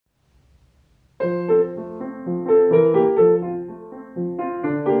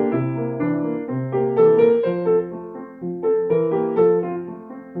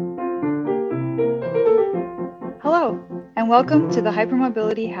welcome to the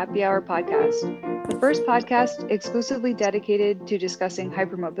Hypermobility Happy Hour podcast, the first podcast exclusively dedicated to discussing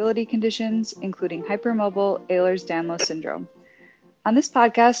hypermobility conditions, including hypermobile Ehlers-Danlos syndrome. On this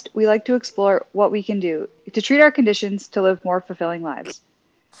podcast, we like to explore what we can do to treat our conditions to live more fulfilling lives.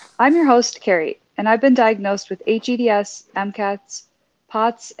 I'm your host, Carrie, and I've been diagnosed with HEDS, MCATs,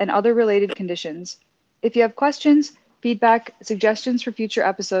 POTS, and other related conditions. If you have questions, feedback, suggestions for future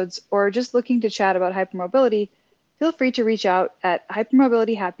episodes, or are just looking to chat about hypermobility, feel free to reach out at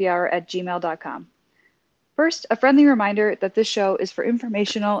hypermobilityhappyhour@gmail.com. First, a friendly reminder that this show is for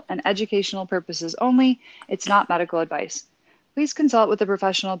informational and educational purposes only. It's not medical advice. Please consult with a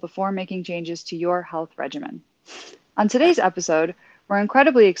professional before making changes to your health regimen. On today's episode, we're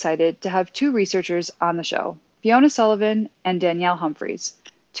incredibly excited to have two researchers on the show, Fiona Sullivan and Danielle Humphreys,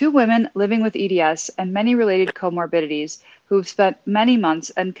 two women living with EDS and many related comorbidities who have spent many months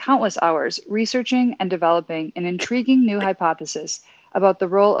and countless hours researching and developing an intriguing new hypothesis about the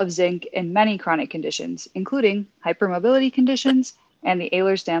role of zinc in many chronic conditions, including hypermobility conditions and the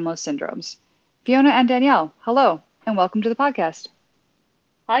Ehlers-Danlos syndromes. Fiona and Danielle, hello, and welcome to the podcast.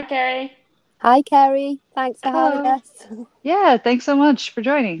 Hi, Carrie. Hi, Carrie. Thanks for having us. Yeah, thanks so much for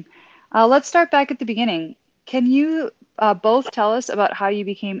joining. Let's start back at the beginning. Can you both tell us about how you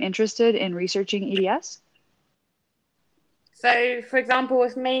became interested in researching EDS? So, for example,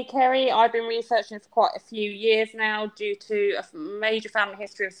 with me, Carrie, I've been researching for quite a few years now due to a major family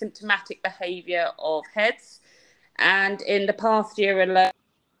history of symptomatic behaviour of HEDS. And in the past year alone,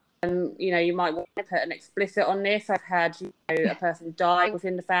 you might want to put an explicit on this. I've had a person die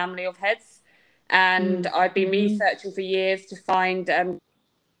within the family of HEDS. And I've been researching for years to find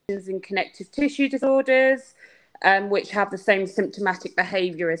in connective tissue disorders, which have the same symptomatic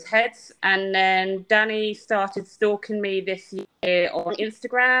behaviour as HEDS. And then Danny started stalking me this year on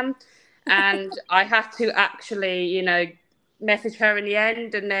Instagram, and I had to actually, message her in the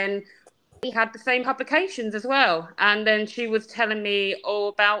end. And then we had the same publications as well. And then she was telling me all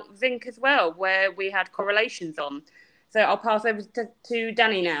about zinc as well, where we had correlations on. So I'll pass over to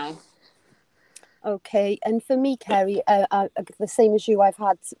Danny now. Okay, and for me, Carrie, the same as you, I've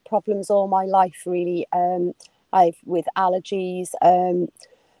had problems all my life, really. I've with allergies,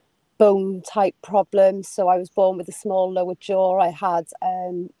 bone type problems. So I was born with a small lower jaw. I had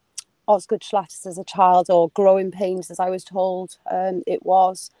Osgood-Schlatter's as a child, or growing pains, as I was told it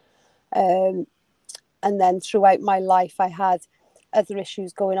was. And then throughout my life, I had other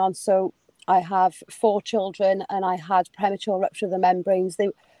issues going on. So I have 4 children, and I had premature rupture of the membranes.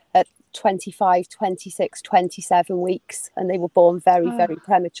 They at 25, 26, 27 weeks, and they were born very, very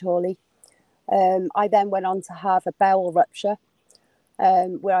prematurely. I then went on to have a bowel rupture,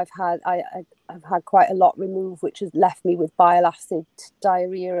 where I've had quite a lot removed, which has left me with bile acid,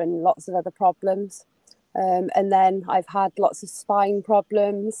 diarrhea, and lots of other problems. And then I've had lots of spine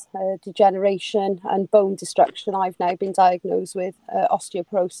problems, degeneration, and bone destruction. I've now been diagnosed with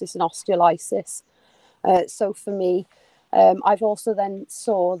osteoporosis and osteolysis. So for me, I've also then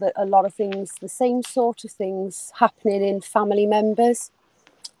saw that a lot of things, the same sort of things happening in family members,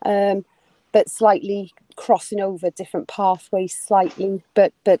 but slightly crossing over different pathways slightly,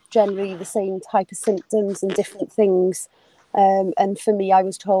 but generally the same type of symptoms and different things. And for me, I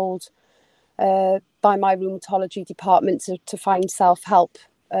was told by my rheumatology department to find self-help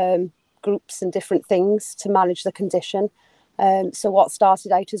groups and different things to manage the condition. So what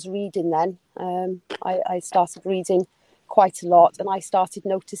started out as reading then, I started reading quite a lot, and I started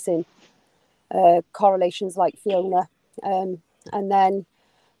noticing correlations like Fiona. And then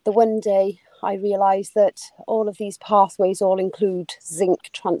the one day I realised that all of these pathways all include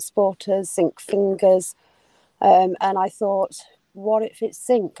zinc transporters, zinc fingers. And I thought, what if it's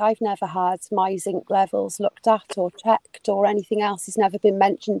zinc? I've never had my zinc levels looked at or checked, or anything else has never been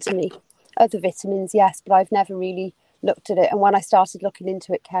mentioned to me. Other vitamins, yes, but I've never really looked at it. And when I started looking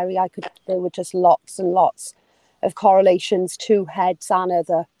into it, Carrie, there were just lots and lots of correlations to HEDS and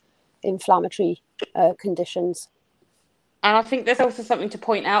other inflammatory conditions. And I think there's also something to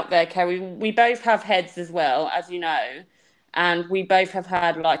point out there, Kerry. We both have HEDS as well, as you know, and we both have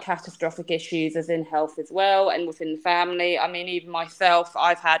had like catastrophic issues as in health as well, and within the family. I mean, even myself,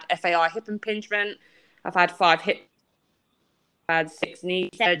 I've had FAI hip impingement. I've had 5 hip, I've had 6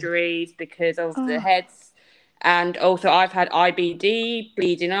 knee surgeries because of the HEDS. And also I've had IBD,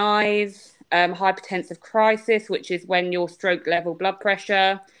 bleeding eyes, hypertensive crisis, which is when your stroke level blood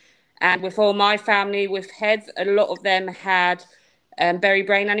pressure. And with all my family with HEDS, a lot of them had berry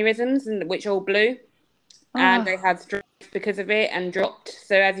brain aneurysms, which all blew. And they had strokes because of it and dropped.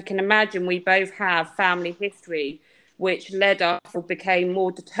 So as you can imagine, we both have family history, which led us or became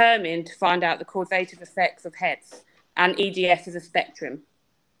more determined to find out the causative effects of HEDS. and EDS is a spectrum.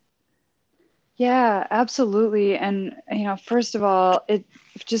 Yeah, absolutely. And, first of all,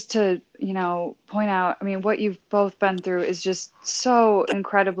 just to, point out, I mean, what you've both been through is just so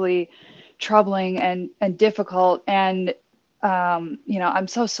incredibly troubling and difficult. And, I'm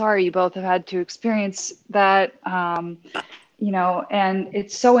so sorry you both have had to experience that. And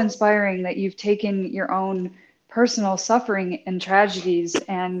it's so inspiring that you've taken your own personal suffering and tragedies,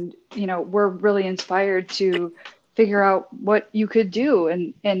 and, we're really inspired to figure out what you could do,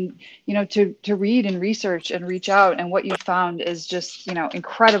 and to read and research and reach out, and what you found is just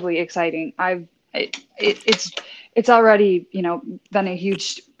incredibly exciting. It's already been a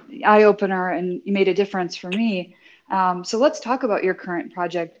huge eye opener, and you made a difference for me. So let's talk about your current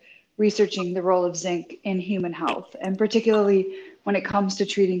project, researching the role of zinc in human health, and particularly when it comes to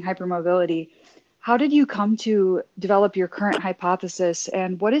treating hypermobility. How did you come to develop your current hypothesis,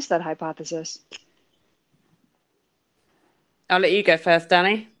 and what is that hypothesis? I'll let you go first,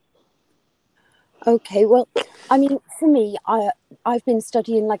 Danny. Okay, well, I mean, for me, I've been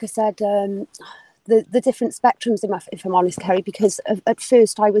studying, like I said, the different spectrums, if I'm honest, Kerry, because at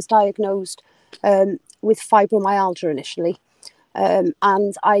first I was diagnosed with fibromyalgia initially.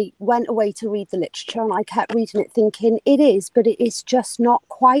 And I went away to read the literature, and I kept reading it thinking, it is, but it is just not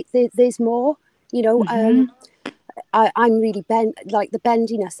quite. There's more, I'm really like the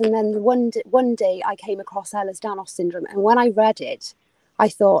bendiness. And then one day I came across Ehlers-Danlos syndrome. And when I read it, I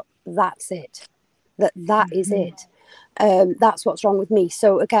thought, that's it. That is it. That's what's wrong with me.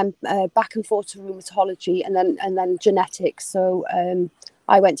 So again, back and forth to rheumatology, and then genetics. So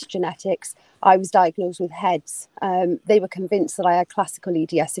I went to genetics. I was diagnosed with HEDS. They were convinced that I had classical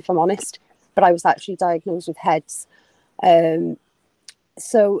EDS, if I'm honest, but I was actually diagnosed with HEDS.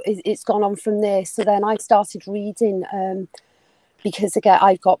 So it's gone on from there. So then I started reading because, again,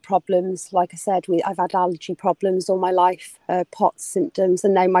 I've got problems. Like I said, I've had allergy problems all my life, POTS symptoms,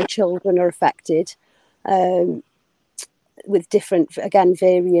 and now my children are affected with different, again,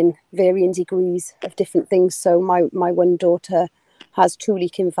 varying degrees of different things. So my one daughter has 2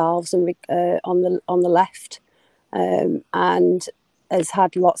 leaking valves on the left, and has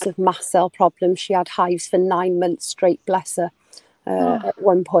had lots of mast cell problems. She had hives for 9 months straight, bless her, at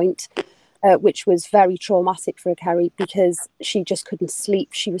one point, which was very traumatic for her, Kerry, because she just couldn't sleep.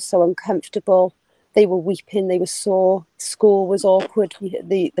 She was so uncomfortable. They were weeping, they were sore. School was awkward.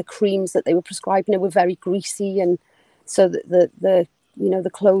 The creams that they were prescribing her were very greasy, and so the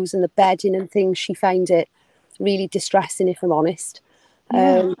clothes and the bedding and things, she found it really distressing, if I'm honest.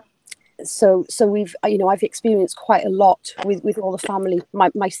 Yeah. So we've, I've experienced quite a lot with all the family.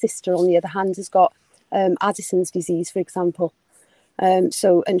 My sister, on the other hand, has got Addison's disease, for example. And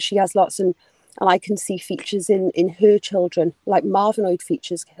she has lots, and I can see features in her children, like Marvanoid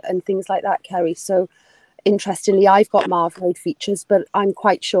features and things like that, Kerry. So interestingly, I've got Marvanoid features, but I'm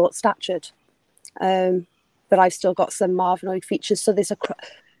quite short-statured. But I've still got some Marvanoid features. So there's a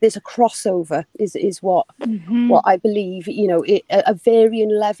crossover, is what I believe. A varying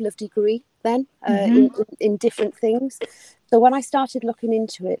level of degree then in different things. So when I started looking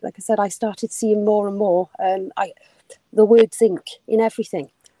into it, like I said, I started seeing more and more. The word zinc in everything,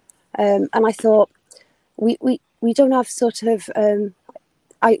 and I thought we don't have sort of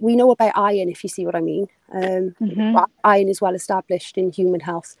we know about iron, if you see what I mean. Iron is well established in human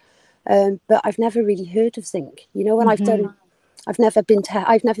health, but I've never really heard of zinc. And I've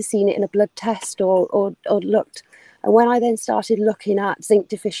never seen it in a blood test or looked. And when I then started looking at zinc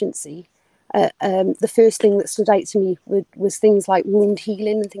deficiency, the first thing that stood out to me was things like wound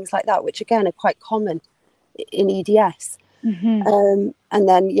healing and things like that, which again are quite common in EDS. And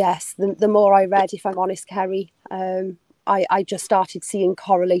then, yes, the more I read, if I'm honest, Kerry, I just started seeing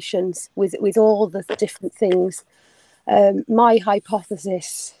correlations with all the different things. My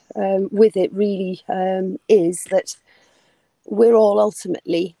hypothesis with it really is that we're all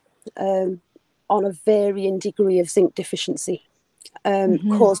ultimately on a varying degree of zinc deficiency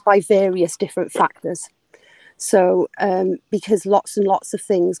caused by various different factors. So because lots and lots of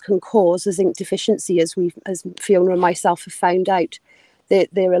things can cause a zinc deficiency, as Fiona and myself have found out,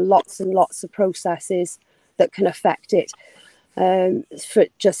 there are lots and lots of processes that can affect it. For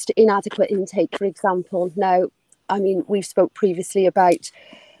just inadequate intake, for example. Now, I mean, we've spoke previously about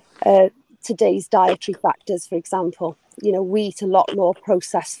today's dietary factors, for example. We eat a lot more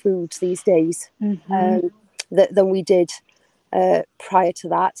processed foods these days than we did prior to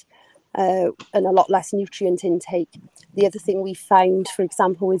that. And a lot less nutrient intake. The other thing we found, for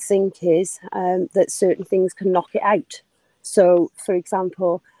example, with zinc is that certain things can knock it out. So, for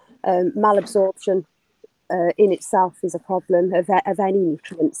example, malabsorption in itself is a problem of any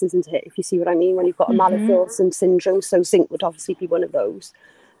nutrients, isn't it? If you see what I mean, when you've got a malabsorption syndrome, so zinc would obviously be one of those.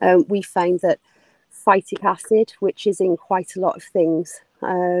 We find that phytic acid, which is in quite a lot of things,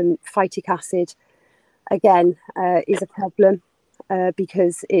 phytic acid, again, is a problem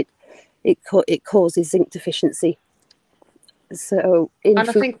because it causes zinc deficiency. So I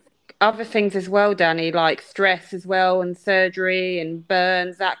think other things as well, Danny, like stress as well, and surgery and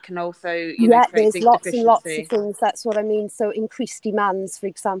burns, that can also, create there's zinc lots deficiency. and lots of things. That's what I mean. So increased demands, for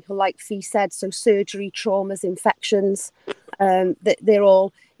example, like Fee said, so surgery, traumas, infections, they're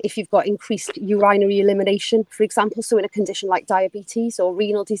all, if you've got increased urinary elimination, for example, so in a condition like diabetes or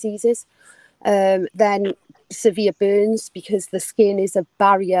renal diseases, then severe burns, because the skin is a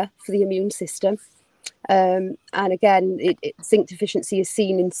barrier for the immune system. And again, zinc deficiency is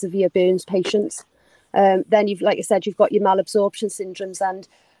seen in severe burns patients. Then like I said, you've got your malabsorption syndromes,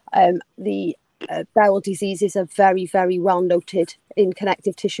 and the bowel diseases are very, very well noted in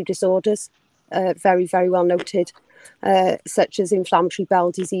connective tissue disorders, very, very well noted, such as inflammatory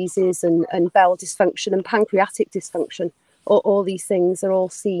bowel diseases and bowel dysfunction and pancreatic dysfunction. All these things are all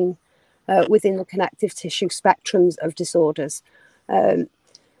seen within the connective tissue spectrums of disorders.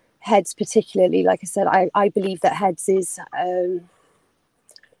 HEDS particularly, like I said, I believe that HEDS is,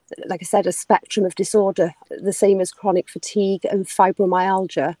 like I said, a spectrum of disorder, the same as chronic fatigue and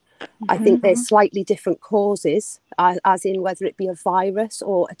fibromyalgia. I think there's slightly different causes, as in whether it be a virus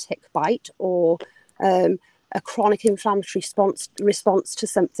or a tick bite or a chronic inflammatory response to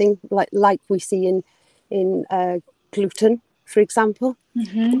something like we see in gluten, for example.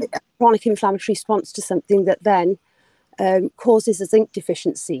 A chronic inflammatory response to something that then causes a zinc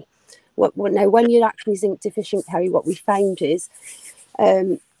deficiency. Now, when you're actually zinc deficient, Kerry, what we found is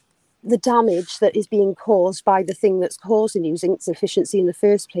the damage that is being caused by the thing that's causing you zinc deficiency in the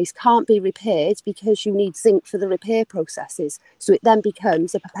first place can't be repaired, because you need zinc for the repair processes. So it then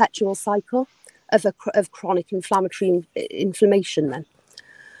becomes a perpetual cycle of chronic inflammation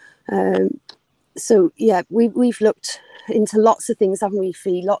then. So yeah, we've looked into lots of things, haven't we,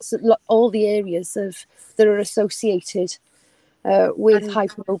 Fee? All the areas that are associated with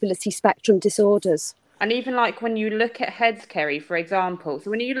hypermobility spectrum disorders. And even like when you look at HEDS, Kerry, for example,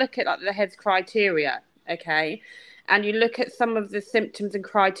 so when you look at like the HEDS criteria, okay, and you look at some of the symptoms and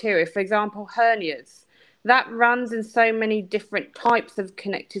criteria, for example, hernias, that runs in so many different types of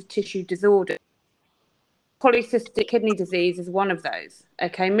connective tissue disorders. Polycystic kidney disease is one of those.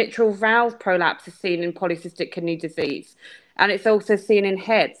 Okay, mitral valve prolapse is seen in polycystic kidney disease, and it's also seen in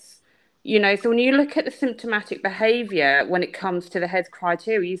HEDS. So when you look at the symptomatic behaviour when it comes to the HEDS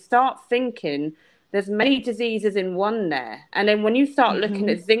criteria, you start thinking there's many diseases in one there. And then when you start looking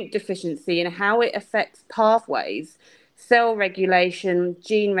at zinc deficiency and how it affects pathways, cell regulation,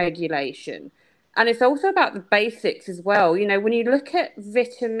 gene regulation, and it's also about the basics as well. When you look at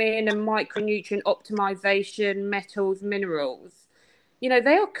vitamin and micronutrient optimization, metals, minerals, they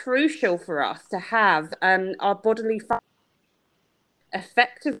are crucial for us to have our bodily function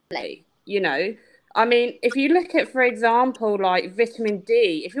effectively. I mean, if you look at, for example, like vitamin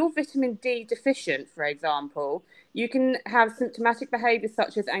D, if you're vitamin D deficient, for example, you can have symptomatic behaviours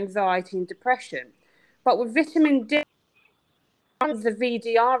such as anxiety and depression. But with vitamin D, the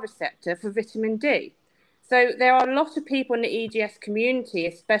VDR receptor for vitamin D. So there are a lot of people in the EGS community,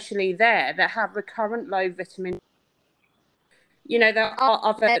 especially there, that have recurrent low vitamin D. There are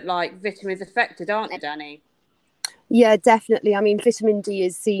other like vitamins affected, aren't there, Danny? Yeah, definitely. I mean, vitamin D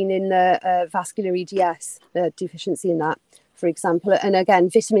is seen in the vascular EDS, deficiency in that, for example. And again,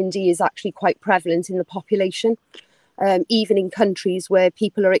 vitamin D is actually quite prevalent in the population, even in countries where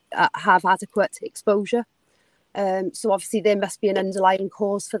people have adequate exposure. So obviously there must be an underlying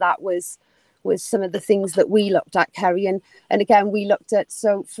cause for that, was some of the things that we looked at, Kerry. And again, we looked at,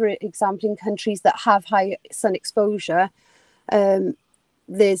 so for example, in countries that have high sun exposure,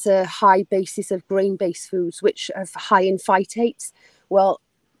 there's a high basis of grain-based foods which are high in phytates. Well,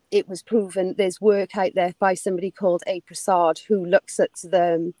 it was proven, there's work out there by somebody called A. Prasad, who looks at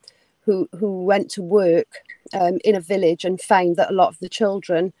them, who went to work in a village and found that a lot of the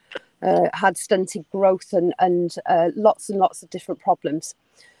children had stunted growth and lots and lots of different problems.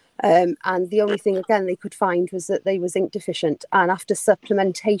 And the only thing, again, they could find was that they were zinc deficient. And after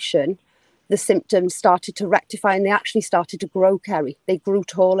supplementation, the symptoms started to rectify, and they actually started to grow, Kerry. They grew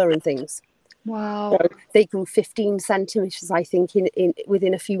taller and things. Wow. So they grew 15 centimetres, I think, in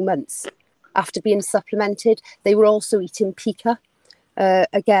within a few months after being supplemented. They were also eating pica,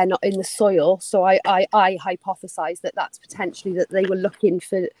 again, not in the soil. So I hypothesise that that's potentially that they were looking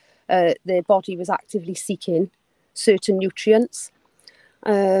for, their body was actively seeking certain nutrients.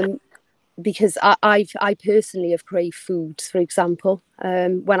 because I personally have craved foods, for example.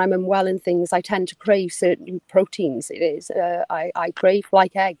 When I'm unwell and things, I tend to crave certain proteins. I crave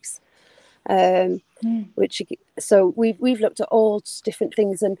like eggs. So we've looked at all different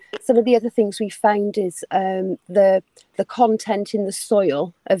things, and some of the other things we found is the content in the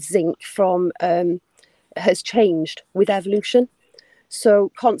soil of zinc has changed with evolution.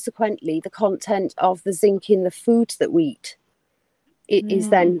 So consequently, the content of the zinc in the foods that we eat is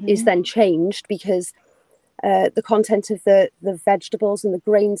then changed, because the content of the vegetables and the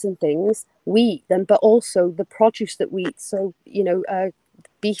grains and things, we eat them, but also the produce that we eat. So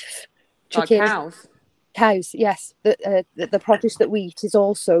beef, chicken, like cows, yes. The produce that we eat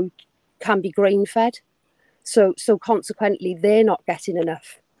can be grain fed. So consequently, they're not getting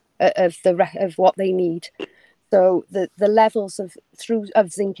enough of what they need. So the levels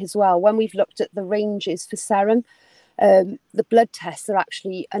of zinc as well. When we've looked at the ranges for serum, the blood tests are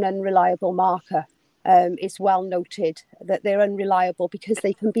actually an unreliable marker. It's well noted that they're unreliable because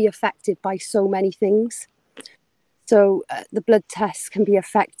they can be affected by so many things. So the blood tests can be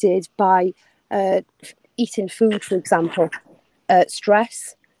affected by eating food, for example,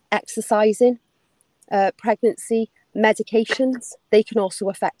 stress, exercising, pregnancy, medications. They can also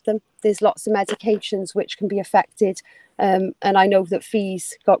affect them. There's lots of medications which can be affected, and I know that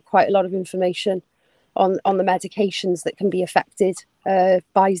Fee's got quite a lot of information on the medications that can be affected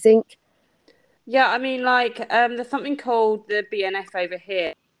by zinc. Yeah, I mean, like there's something called the BNF over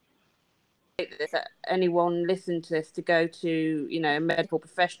here. That anyone listen to this to go to, a medical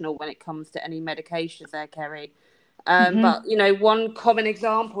professional when it comes to any medications there, Kerry. But, one common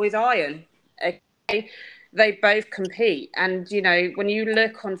example is iron. Okay? They both compete. And, when you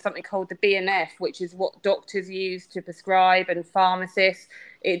look on something called the BNF, which is what doctors use to prescribe, and pharmacists,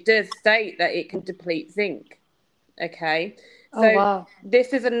 it does state that it can deplete zinc. Okay. So wow.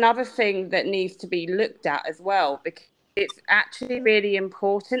 This is another thing that needs to be looked at as well, because it's actually really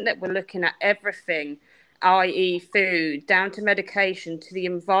important that we're looking at everything, i.e. food, down to medication, to the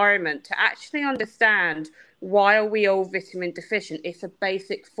environment, to actually understand why are we all vitamin deficient. It's a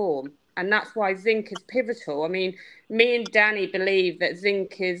basic form. And that's why zinc is pivotal. I mean, me and Danny believe that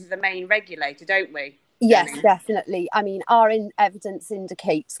zinc is the main regulator, don't we? Yes, Danny? definitely. I mean, our evidence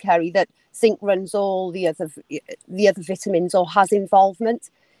indicates, Kerry, that zinc runs all the other vitamins, or has involvement.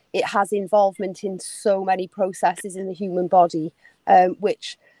 It has involvement in so many processes in the human body,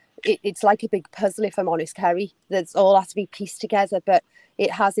 which it's like a big puzzle, if I'm honest, Kerry. That's all has to be pieced together, but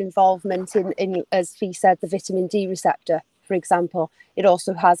it has involvement in, as Fee said, the vitamin D receptor, for example. It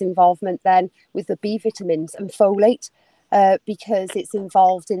also has involvement then with the B vitamins and folate, because it's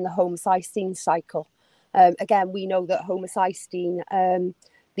involved in the homocysteine cycle. Again, we know that homocysteine,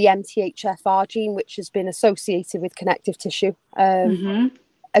 the MTHFR gene, which has been associated with connective tissue,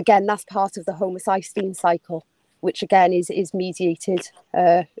 again, that's part of the homocysteine cycle, which again is mediated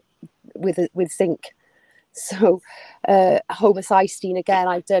with zinc. So homocysteine, again,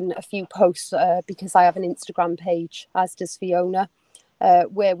 I've done a few posts because I have an Instagram page, as does Fiona,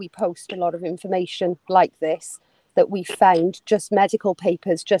 where we post a lot of information like this that we found, just medical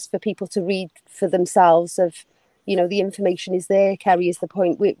papers, just for people to read for themselves. Of, the information is there. Kerry is the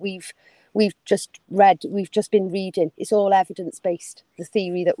point. We've just been reading. It's all evidence based, the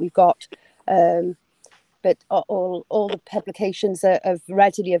theory that we've got. But all the publications are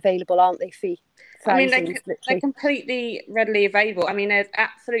readily available, aren't they, Fee? Thousands, I mean, they're completely readily available. I mean, there's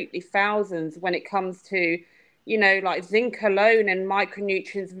absolutely thousands when it comes to, like zinc alone and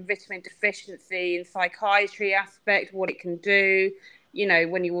micronutrients and vitamin deficiency and psychiatry aspect, what it can do,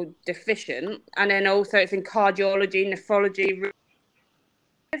 when you're deficient. And then also it's in cardiology, nephrology,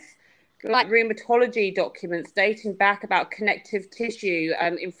 like rheumatology documents dating back about connective tissue,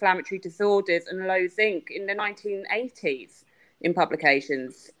 inflammatory disorders and low zinc in the 1980s in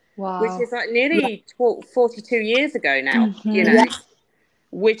publications. Wow. Which is like nearly 42 years ago now,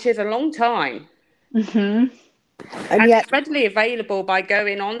 which is a long time. And it's readily available by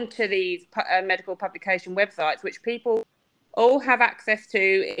going on to these medical publication websites, which people all have access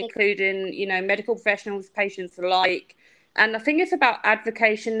to, including, medical professionals, patients alike. And I think it's about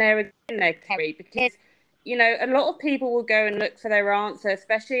advocacy there, Kerry, because, a lot of people will go and look for their answer,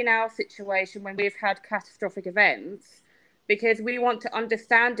 especially in our situation when we've had catastrophic events, because we want to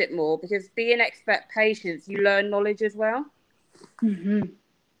understand it more, because being expert patients, you learn knowledge as well.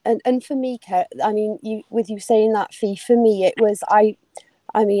 And for me, I mean, you saying that, Fee, for me, it was, I'm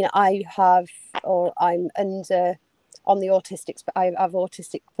under on the autistic, I have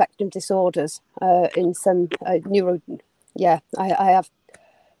autistic spectrum disorders, in some I have.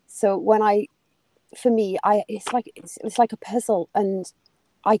 So when it's like a puzzle, and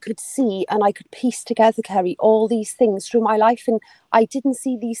I could see and I could piece together, Kerry, all these things through my life. And I didn't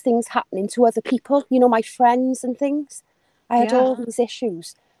see these things happening to other people, you know, my friends and things. I had all these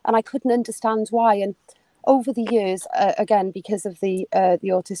issues and I couldn't understand why. And over the years, again, because of the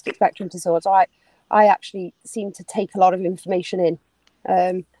autistic spectrum disorder, I actually seem to take a lot of information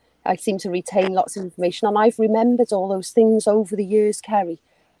in. I seem to retain lots of information, and I've remembered all those things over the years, Kerry,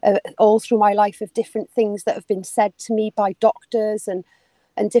 all through my life, of different things that have been said to me by doctors and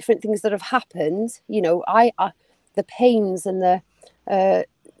different things that have happened. You know, the pains and the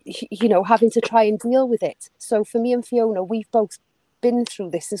you know, having to try and deal with it. So for me and Fiona, we've both been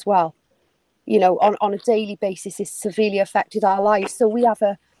through this as well. You know, on a daily basis, it's severely affected our lives. So we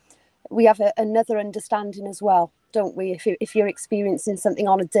have another understanding as well, don't we? If you're experiencing something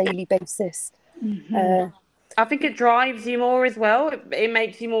on a daily basis, I think it drives you more as well. It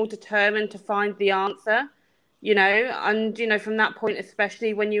makes you more determined to find the answer, you know, and, you know, from that point,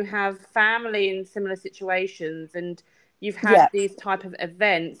 especially when you have family in similar situations and you've had these type of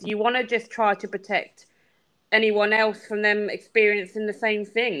events, you want to just try to protect anyone else from them experiencing the same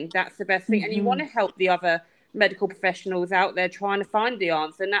thing. That's the best thing. And you want to help the other medical professionals out there trying to find the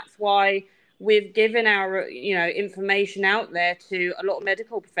answer. And that's why we've given our, you know, information out there to a lot of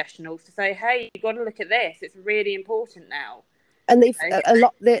medical professionals to say, hey, you've got to look at this. It's really important now. And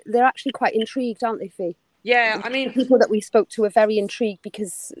they're actually quite intrigued, aren't they, Fee? Yeah, I mean, the people that we spoke to are very intrigued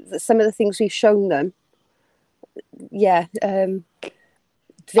because some of the things we've shown them,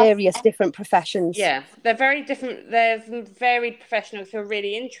 various different professions. Yeah, they're very different. There's some varied professionals who are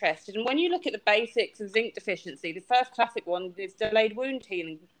really interested. And when you look at the basics of zinc deficiency, the first classic one is delayed wound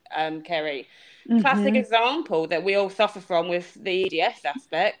healing, Kerry. Classic example that we all suffer from with the EDS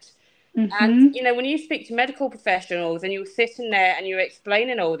aspect. And, you know, when you speak to medical professionals and you're sitting there and you're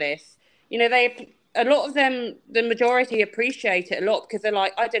explaining all this, you know, a lot of them, the majority appreciate it a lot because they're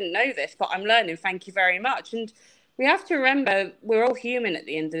like, I didn't know this, but I'm learning. Thank you very much. And we have to remember we're all human at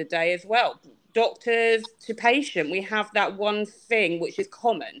the end of the day as well. Doctors to patient, we have that one thing which is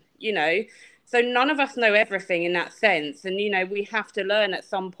common, you know. So none of us know everything in that sense. And, you know, we have to learn at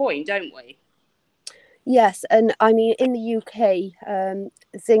some point, don't we? Yes, and I mean, in the UK,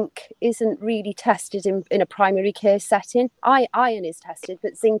 zinc isn't really tested in a primary care setting. Iron is tested,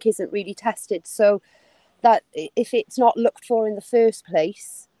 but zinc isn't really tested. So that if it's not looked for in the first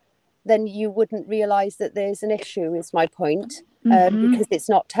place, then you wouldn't realise that there's an issue, is my point, because it's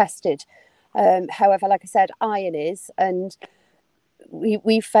not tested. However, like I said, iron is, and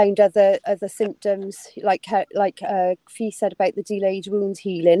we've found other symptoms, like Fee said about the delayed wound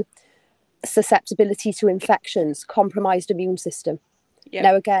healing, susceptibility to infections, compromised immune system. Yep.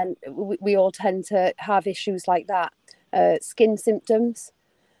 Now, again, we all tend to have issues like that. Skin symptoms,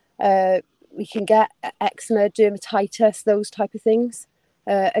 we can get eczema, dermatitis, those type of things.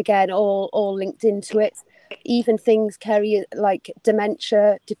 Again, all linked into it. Even things, Kerry, like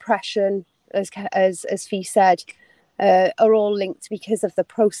dementia, depression, as Fee said, are all linked because of the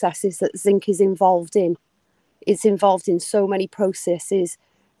processes that zinc is involved in. It's involved in so many processes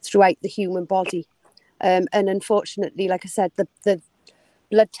throughout the human body. And unfortunately, like I said, the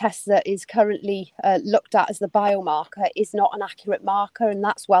blood test that is currently looked at as the biomarker is not an accurate marker, and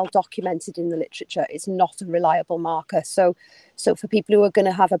that's well documented in the literature. It's not a reliable marker. So for people who are going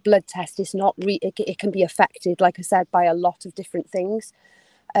to have a blood test, it's not it can be affected, like I said, by a lot of different things.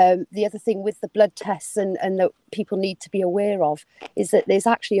 The other thing with the blood tests and that people need to be aware of is that there's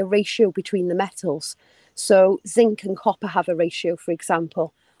actually a ratio between the metals. So zinc and copper have a ratio, for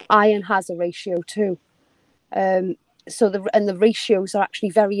example. Iron has a ratio too. So the ratios are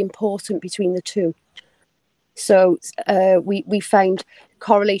actually very important between the two. So we found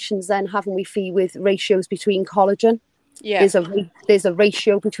correlations then, haven't we, Fee, with ratios between collagen? Yeah. There's a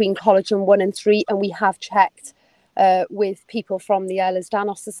ratio between collagen 1 and 3, and we have checked with people from the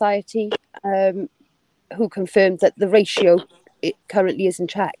Ehlers-Danlos Society who confirmed that the ratio currently isn't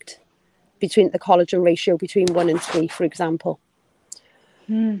checked between the collagen ratio between 1 and 3, for example.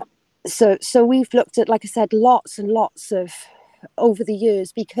 So we've looked at, like I said, lots and lots of over the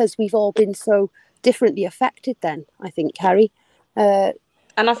years, because we've all been so differently affected then, I think, Kerry. And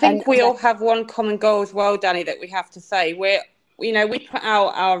I think we all have one common goal as well, Danny, that we have to say. We put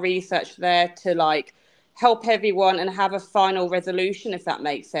out our research there to like help everyone and have a final resolution, if that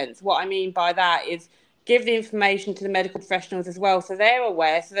makes sense. What I mean by that is give the information to the medical professionals as well, so they're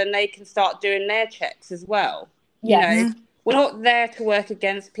aware, so then they can start doing their checks as well. Yeah. You know, we're not there to work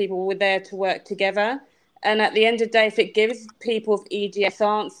against people, we're there to work together. And at the end of the day, if it gives people with EDS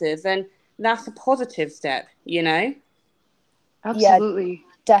answers, then that's a positive step, you know? Absolutely.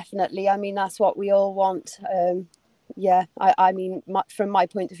 Yeah, definitely. I mean, that's what we all want. Yeah, I mean, from my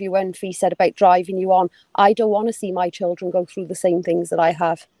point of view, when Fee said about driving you on, I don't want to see my children go through the same things that I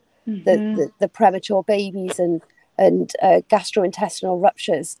have, the premature babies and gastrointestinal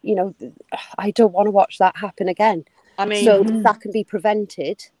ruptures. You know, I don't want to watch that happen again. I mean, so if that can be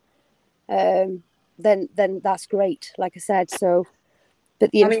prevented, then that's great. Like I said, so,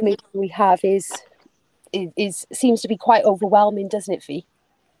 but the information we have is seems to be quite overwhelming, doesn't it, Fee?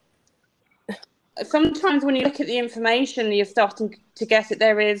 Sometimes when you look at the information, you're starting to get it.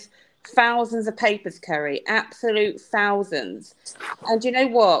 There is thousands of papers, Kerry, absolute thousands. And you know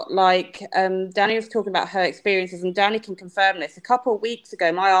what? Like Danny was talking about her experiences, and Danny can confirm this. A couple of weeks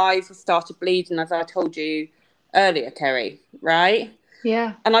ago, my eyes started bleeding, as I told you earlier, Kerry, right?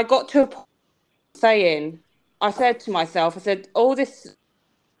 Yeah. And I got to a point saying, I said to myself, I said, all this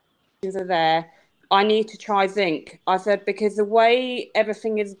are there. I need to try zinc. I said, because the way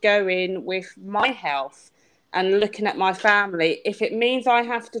everything is going with my health and looking at my family, if it means I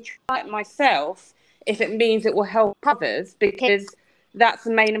have to try it myself, if it means it will help others, because that's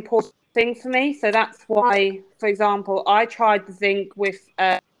the main important thing for me. So that's why, for example, I tried the zinc with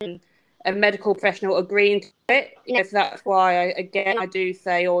a medical professional agreeing to it. Yes, that's why, I do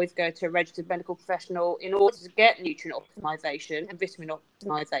say always go to a registered medical professional in order to get nutrient optimization and vitamin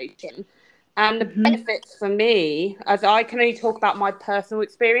optimization. And the benefits for me, as I can only talk about my personal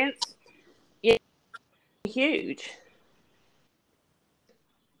experience, is huge.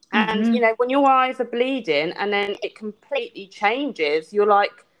 And, you know, when your eyes are bleeding and then it completely changes, you're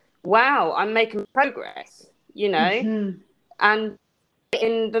like, wow, I'm making progress, you know? And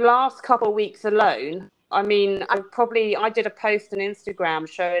in the last couple of weeks alone, I mean, I did a post on Instagram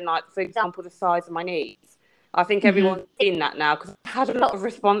showing, like, for example, the size of my knees. I think everyone's seen that now because I had a lot of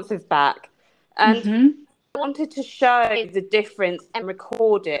responses back. And I wanted to show the difference and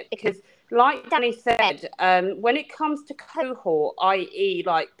record it because, like Danny said, when it comes to cohort, i.e.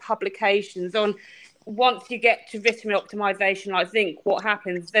 like publications on once you get to vitamin optimization like zinc, what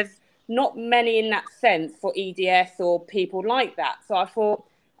happens? There's not many in that sense for EDS or people like that. So I thought,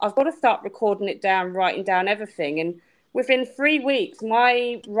 I've got to start recording it down, writing down everything. And within 3 weeks,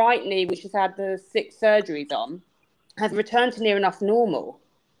 my right knee, which has had the 6 surgeries on, has returned to near enough normal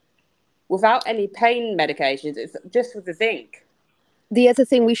without any pain medications. It's just with the zinc. The other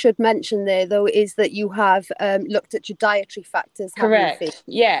thing we should mention there, though, is that you have looked at your dietary factors. Correct. You,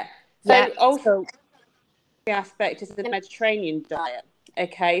 yeah. So yeah. Also, the aspect is the Mediterranean diet.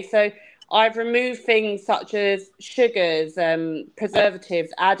 Okay, so I've removed things such as sugars,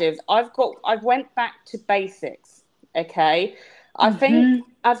 preservatives, additives. I've went back to basics. Okay, I think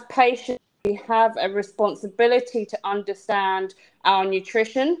as patients we have a responsibility to understand our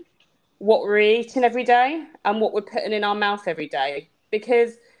nutrition, what we're eating every day, and what we're putting in our mouth every day.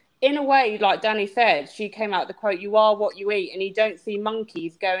 Because in a way, like Danny said, she came out with the quote, "You are what you eat," and you don't see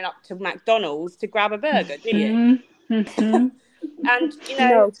monkeys going up to McDonald's to grab a burger, do you? And you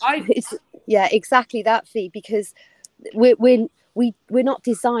know, yeah, exactly that, Fee, because we're not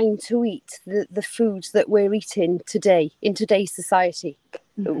designed to eat the foods that we're eating today in today's society.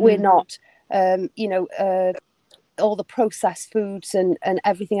 We're not, all the processed foods and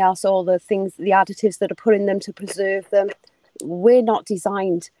everything else, all the things, the additives that are put in them to preserve them. We're not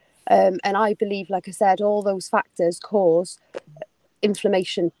designed. And I believe, like I said, all those factors cause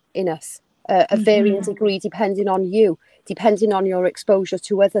inflammation in us, a varying degree, depending on you, depending on your exposure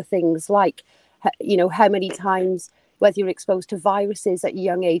to other things, like, you know, how many times, whether you're exposed to viruses at a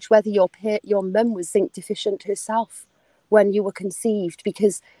young age, whether your mum was zinc deficient herself when you were conceived,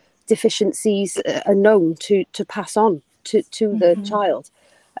 because deficiencies are known to pass on to the child.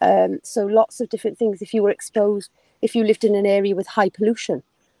 So lots of different things. If you were exposed, if you lived in an area with high pollution,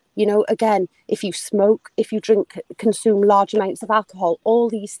 you know, again, if you smoke, if you consume large amounts of alcohol, all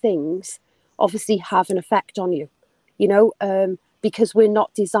these things obviously have an effect on you, you know, because we're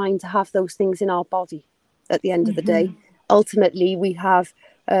not designed to have those things in our body at the end of the day. Ultimately, we have,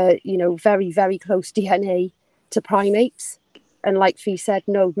 you know, very, very close DNA to primates. And like Fee said,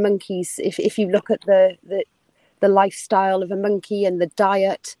 no, monkeys, if you look at the lifestyle of a monkey and the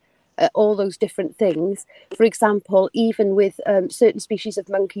diet, all those different things. For example, even with certain species of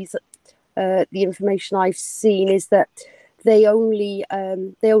monkeys, the information I've seen is that they only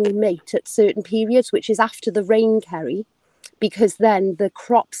mate at certain periods, which is after the rain, Kerry, because then the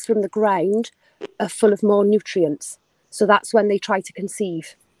crops from the ground are full of more nutrients. So that's when they try to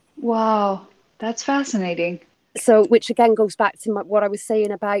conceive. Wow, that's fascinating. So, which again goes back to what I was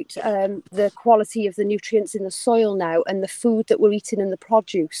saying about the quality of the nutrients in the soil now and the food that we're eating and the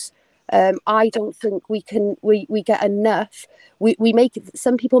produce. I don't think we get enough. We make,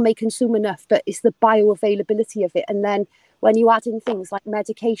 some people may consume enough, but it's the bioavailability of it. And then when you add in things like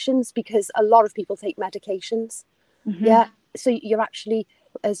medications, because a lot of people take medications, so you're actually,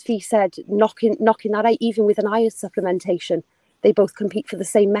 as Fee said, knocking that out. Even with an iron supplementation, they both compete for the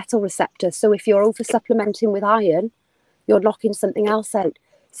same metal receptor. So if you're over supplementing with iron, you're knocking something else out.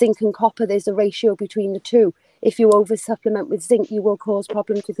 Zinc and copper, there's a ratio between the two. If you over supplement with zinc, you will cause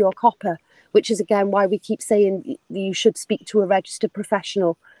problems with your copper, which is again why we keep saying you should speak to a registered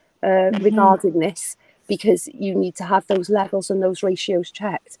professional regarding this, because you need to have those levels and those ratios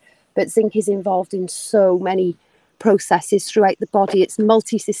checked. But zinc is involved in so many processes throughout the body. It's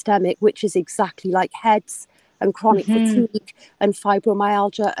multi-systemic, which is exactly like heads and chronic fatigue and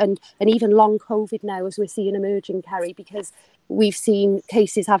fibromyalgia and even long COVID now, as we're seeing emerging, Kerry, because we've seen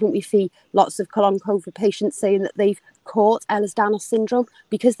cases, haven't we, Fee, lots of long COVID patients saying that they've caught Ehlers-Danlos syndrome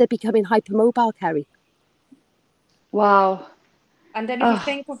because they're becoming hypermobile, Kerry. Wow. And then if you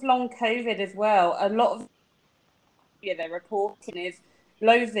think of long COVID as well, a lot of they're reporting is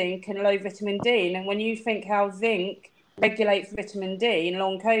low zinc and low vitamin D. And when you think how zinc regulates vitamin D in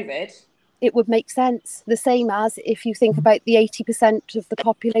long COVID, it would make sense. The same as if you think about the 80% of the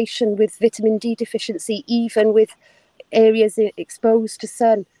population with vitamin D deficiency, even with areas exposed to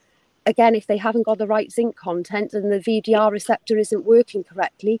sun. Again, if they haven't got the right zinc content and the VDR receptor isn't working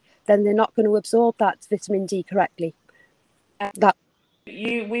correctly, then they're not going to absorb that vitamin D correctly.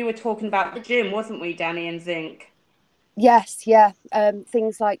 We were talking about the gym, wasn't we, Danny, and zinc? Yes, yeah.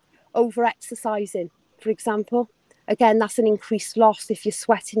 Things like over-exercising, for example. Again, that's an increased loss if you're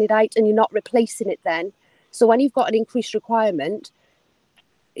sweating it out and you're not replacing it then. So when you've got an increased requirement,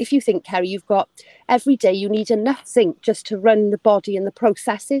 if you think, Kerry, you've got every day you need enough zinc just to run the body and the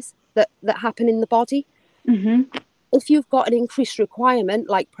processes that happen in the body. If you've got an increased requirement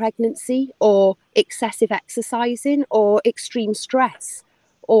like pregnancy or excessive exercising or extreme stress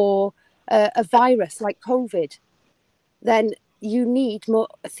or a virus like COVID, then you need more.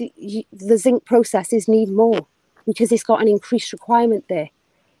 The zinc processes need more because it's got an increased requirement there.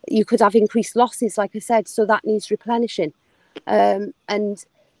 You could have increased losses, like I said, so that needs replenishing. And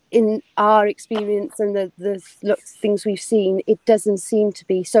in our experience and the things we've seen, it doesn't seem to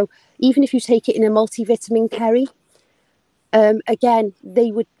be. So even if you take it in a multivitamin, Kerry, again,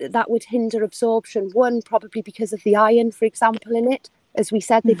 that would hinder absorption. One, probably because of the iron, for example, in it. As we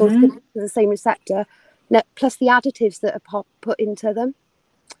said, they both connect to the same receptor. Now, plus the additives that are put into them.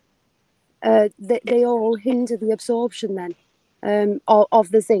 They all hinder the absorption then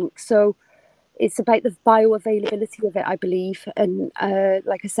of the zinc. So it's about the bioavailability of it, I believe. And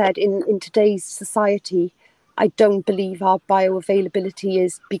like I said, in today's society, I don't believe our bioavailability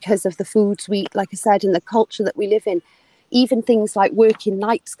is because of the foods we eat, like I said, and the culture that we live in. Even things like working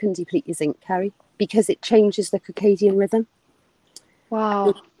nights can deplete your zinc, Kerry, because it changes the circadian rhythm.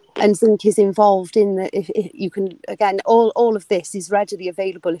 Wow. And zinc is involved in if you can, again, all of this is readily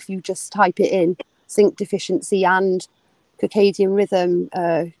available if you just type it in, zinc deficiency and circadian rhythm,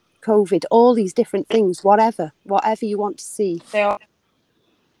 COVID, all these different things, whatever you want to see. They are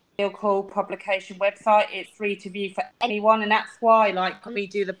local publication website. It's free to view for anyone, and that's why, like we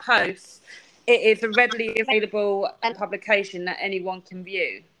do the posts, it is a readily available publication that anyone can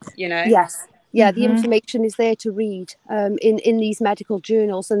view, you know? Yes. Yeah, the information is there to read in these medical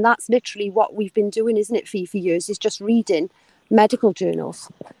journals. And that's literally what we've been doing, isn't it, Fee, for years, is just reading medical journals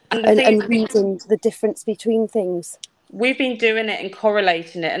and reading the difference between things. We've been doing it and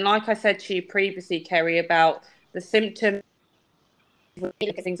correlating it. And like I said to you previously, Kerry, about the symptoms,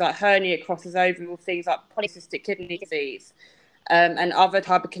 things like hernia, crosses over, things like polycystic kidney disease, and other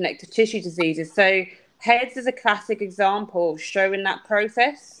type of connective tissue diseases. So HEADS is a classic example showing that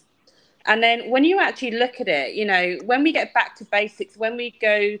process. And then when you actually look at it, you know, when we get back to basics, when we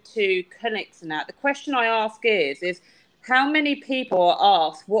go to clinics and that, the question I ask is how many people are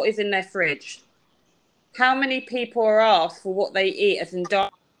asked what is in their fridge? How many people are asked for what they eat as in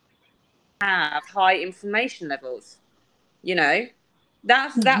have high inflammation levels? You know,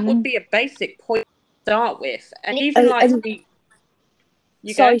 that would be a basic point to start with. And even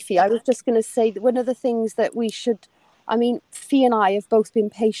sorry, Fee, I was just going to say that one of the things that we should, I mean, Fee and I have both been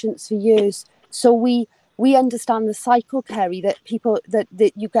patients for years, so we understand the cycle, Kerry, that people that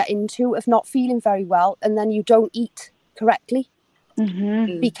you get into of not feeling very well, and then you don't eat correctly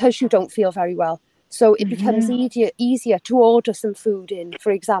because you don't feel very well. So it becomes easier to order some food in,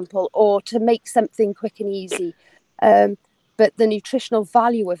 for example, or to make something quick and easy. But the nutritional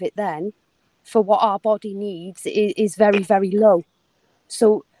value of it then, for what our body needs, is very, very low.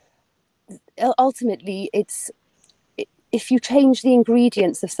 So ultimately, if you change the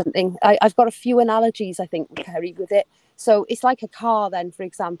ingredients of something, I've got a few analogies, I think, Kerry, with it. So it's like a car then, for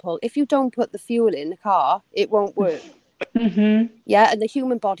example. If you don't put the fuel in the car, it won't work. Mm-hmm. Yeah, and the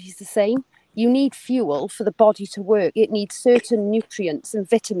human body is the same. You need fuel for the body to work. It needs certain nutrients and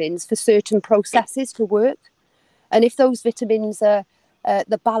vitamins for certain processes to work. And if those vitamins are,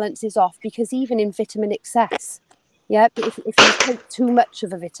 the balance is off, because even in vitamin excess, yeah, but if you take too much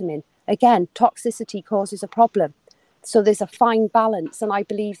of a vitamin, again, toxicity causes a problem. So there's a fine balance, and I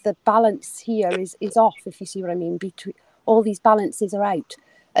believe the balance here is off, if you see what I mean. Between all these balances are out,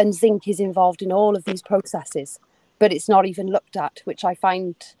 and zinc is involved in all of these processes, but it's not even looked at, which I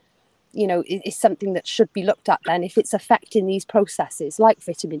find, is something that should be looked at then. If it's affecting these processes like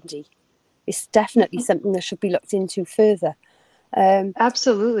vitamin D, it's definitely something that should be looked into further.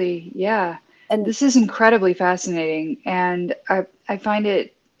 Absolutely. Yeah. And This is incredibly fascinating. And I find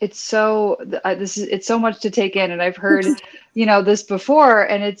it's so, it's so much to take in. And I've heard, this before,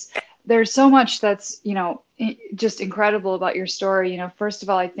 and there's so much that's, just incredible about your story. First of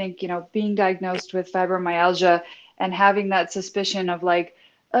all, I think, being diagnosed with fibromyalgia and having that suspicion of like,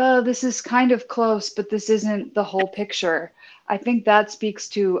 oh, this is kind of close, but this isn't the whole picture. I think that speaks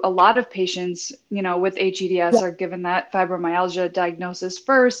to a lot of patients, with HEDS yeah, are given that fibromyalgia diagnosis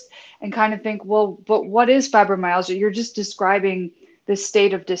first and kind of think, well, but what is fibromyalgia? You're just describing this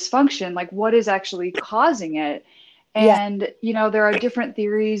state of dysfunction. Like, what is actually causing it? yeah, And, there are different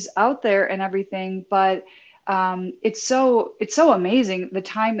theories out there and everything, but it's so amazing the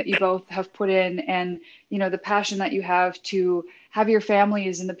time that you both have put in, and the passion that you have to have your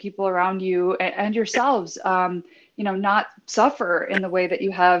families and the people around you and yourselves not suffer in the way that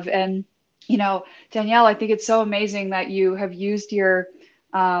you have. And Danielle, I think it's so amazing that you have used your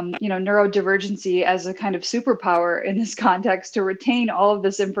neurodivergency as a kind of superpower in this context to retain all of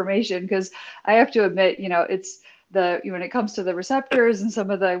this information, because I have to admit, it's when it comes to the receptors and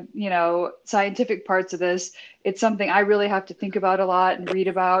some of the scientific parts of this, it's something I really have to think about a lot and read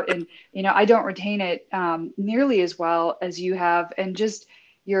about, and I don't retain it nearly as well as you have. And just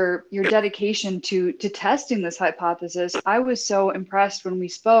your dedication to testing this hypothesis, I was so impressed when we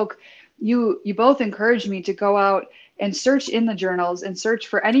spoke. You both encouraged me to go out and search in the journals and search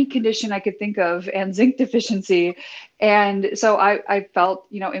for any condition I could think of and zinc deficiency. And so I felt,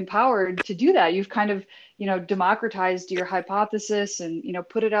 empowered to do that. You've kind of, democratized your hypothesis and,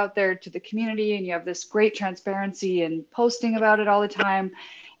 put it out there to the community, and you have this great transparency and posting about it all the time.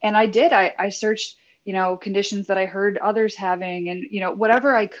 And I searched, conditions that I heard others having, and,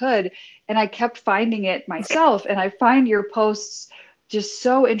 whatever I could, and I kept finding it myself. And I find your posts just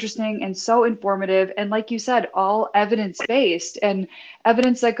so interesting and so informative. And like you said, all evidence-based, and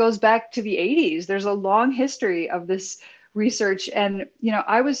evidence that goes back to the 80s. There's a long history of this research. And,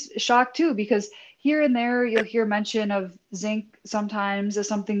 I was shocked too, because here and there you'll hear mention of zinc sometimes as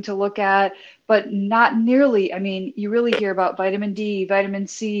something to look at, but not nearly. I mean, you really hear about vitamin D, vitamin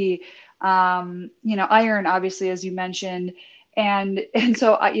C, iron, obviously, as you mentioned. And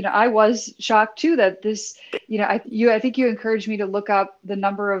so I was shocked too that this, I think you encouraged me to look up the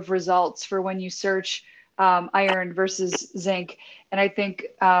number of results for when you search iron versus zinc. And I think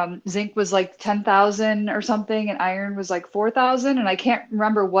zinc was like 10,000 or something, and iron was like 4,000. And I can't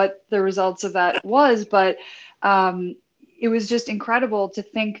remember what the results of that was, but it was just incredible to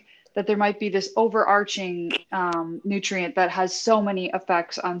think that there might be this overarching nutrient that has so many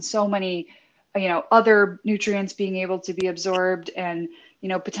effects on so many, other nutrients being able to be absorbed, and,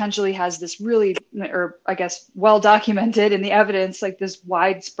 potentially has this really, or I guess, well documented in the evidence, like this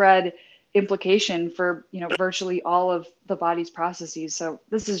widespread implication for, virtually all of the body's processes. So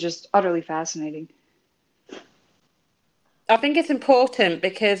this is just utterly fascinating. I think it's important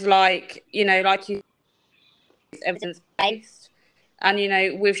because, like you, evidence based. And,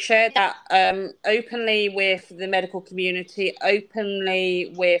 we've shared that openly with the medical community,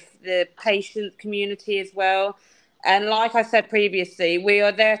 openly with the patient community as well. And like I said previously, we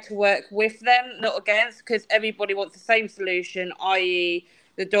are there to work with them, not against, because everybody wants the same solution, i.e.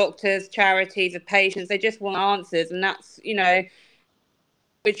 the doctors, charities, the patients. They just want answers. And that's, what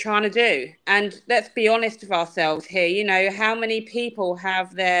we're trying to do. And let's be honest with ourselves here. How many people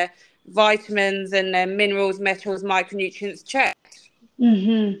have their vitamins and their minerals, metals, micronutrients checked?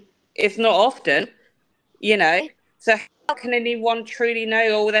 Mm-hmm. It's not often, So how can anyone truly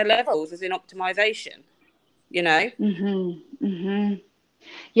know all their levels as in optimization, Mm-hmm. Mm-hmm.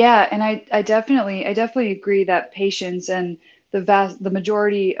 Yeah, and I definitely agree that patients and the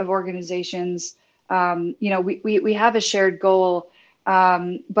majority of organizations, we have a shared goal,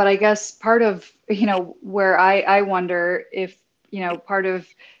 but I guess part of where I wonder if part of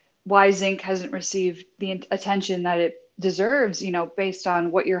why zinc hasn't received the attention that it deserves, based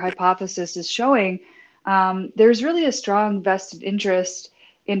on what your hypothesis is showing. There's really a strong vested interest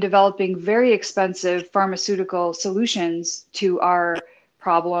in developing very expensive pharmaceutical solutions to our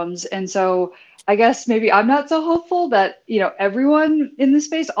problems. And so I guess maybe I'm not so hopeful that, everyone in this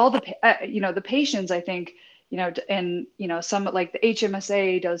space, all the, the patients, I think, and, some like the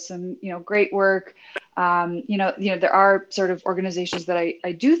HMSA does some, great work. There are sort of organizations that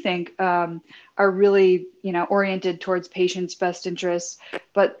I do think are really, oriented towards patients' best interests,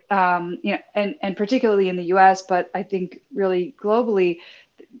 but, and particularly in the US, but I think really globally,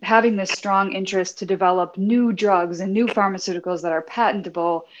 having this strong interest to develop new drugs and new pharmaceuticals that are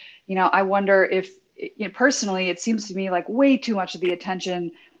patentable, I wonder if, personally, it seems to me like way too much of the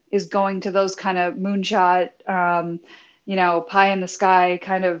attention is going to those kind of moonshot, pie in the sky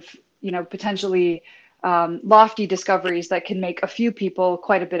kind of, potentially lofty discoveries that can make a few people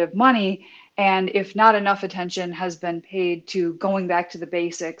quite a bit of money. And if not enough attention has been paid to going back to the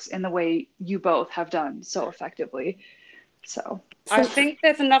basics in the way you both have done so effectively. So I think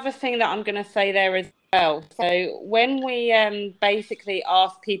there's another thing that I'm going to say there as well. So when we basically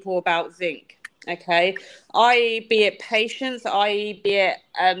ask people about zinc, okay, i.e. be it patients, i.e. be it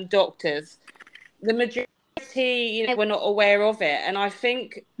doctors, the majority, we're not aware of it. And I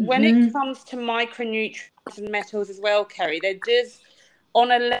think when it comes to micronutrients and metals as well, Kerry, there does,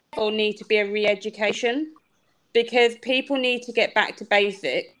 on a level, need to be a re-education, because people need to get back to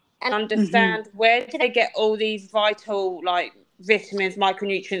basic and understand where do they get all these vital, like, vitamins,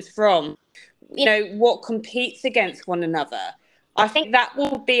 micronutrients from, what competes against one another. I think that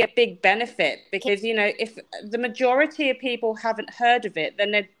will be a big benefit, because, if the majority of people haven't heard of it,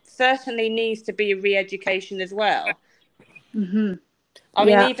 then there certainly needs to be a re-education as well. I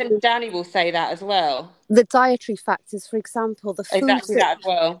mean, even Danny will say that as well. The dietary factors, for example, the foods exactly that as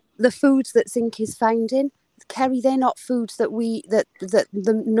well. The foods that zinc is found in, Kerry, they're not foods that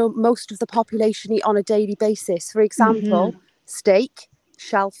most of the population eat on a daily basis. For example, steak,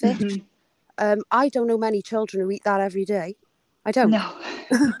 shellfish. I don't know many children who eat that every day. I don't. No.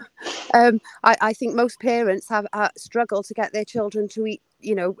 I think most parents have struggle to get their children to eat,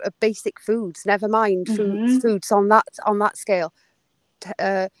 basic foods. Never mind foods on that scale.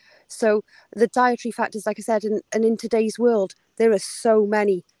 So the dietary factors, like I said, and in today's world, there are so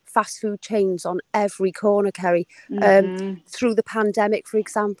many fast food chains on every corner, Kerry. Through the pandemic, for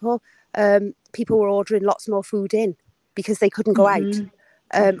example, people were ordering lots more food in because they couldn't go out.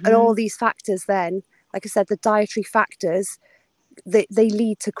 And all these factors then, like I said, the dietary factors, they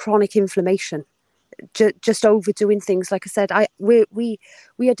lead to chronic inflammation. Just overdoing things. Like I said, we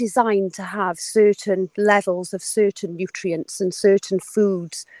are designed to have certain levels of certain nutrients and certain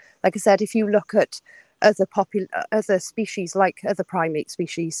foods. Like I said, if you look at other species, like other primate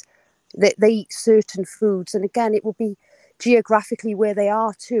species, they eat certain foods, and again, it will be geographically where they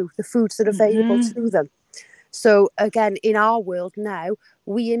are too, the foods that are available to them. So again, in our world now,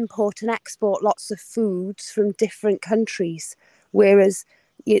 we import and export lots of foods from different countries, whereas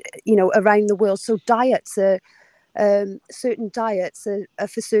around the world. So diets are certain diets are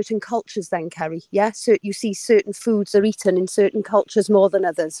for certain cultures then, Kerry. Yeah, so you see certain foods are eaten in certain cultures more than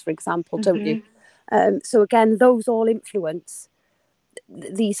others, for example, don't you? So again, those all influence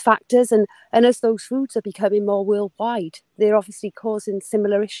these factors, and as those foods are becoming more worldwide, they're obviously causing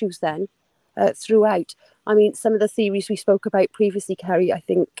similar issues then throughout. I mean, some of the theories we spoke about previously, Kerry, I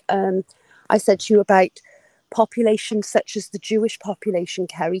think I said to you about populations such as the Jewish population,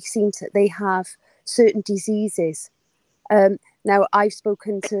 Kerry, they have certain diseases. Now, I spoke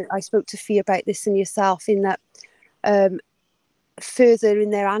to Fee about this and yourself, in that further in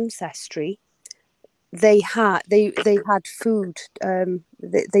their ancestry, they had food.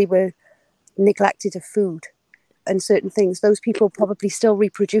 They were neglected of food and certain things. Those people probably still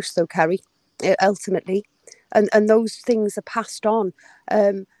reproduce, though, Kerry, ultimately, and those things are passed on.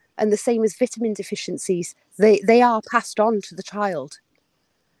 And the same as vitamin deficiencies, they are passed on to the child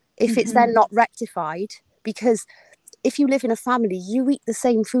if it's then not rectified. Because if you live in a family, you eat the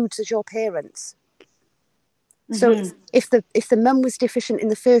same foods as your parents. So if the mum was deficient in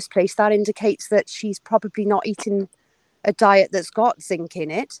the first place, that indicates that she's probably not eating a diet that's got zinc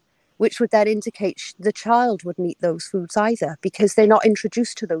in it, which would then indicate the child wouldn't eat those foods either, because they're not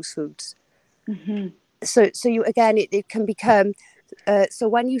introduced to those foods. So you again, it can become. So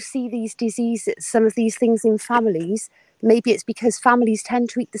when you see these diseases, some of these things in families, maybe it's because families tend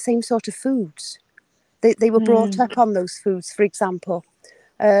to eat the same sort of foods. They were brought up on those foods, for example.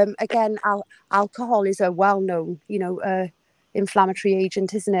 Again, alcohol is a well-known, inflammatory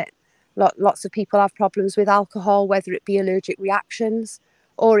agent, isn't it? Lots of people have problems with alcohol, whether it be allergic reactions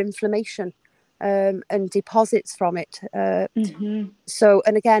or inflammation. and deposits from it. Mm-hmm. So,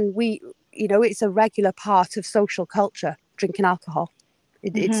 and again, it's a regular part of social culture, drinking alcohol.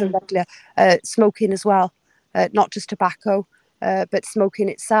 It's a regular, smoking as well, not just tobacco, but smoking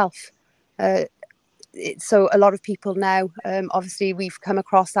itself. So a lot of people now, obviously we've come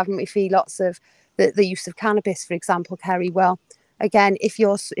across, haven't we, Fee, lots of the use of cannabis, for example, Kerry. Well, again, if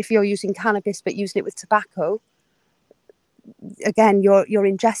you're using cannabis but using it with tobacco, again, you're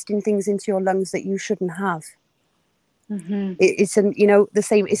ingesting things into your lungs that you shouldn't have. Mm-hmm. It's the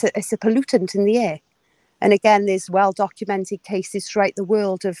same. It's a pollutant in the air. And again, there's well documented cases throughout the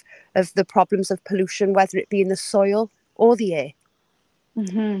world of the problems of pollution, whether it be in the soil or the air.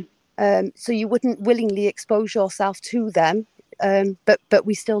 Mm-hmm. So you wouldn't willingly expose yourself to them, but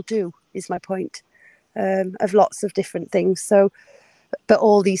we still do, is my point, of lots of different things. So, but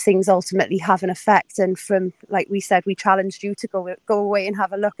all these things ultimately have an effect. And from, like we said, we challenged you to go away and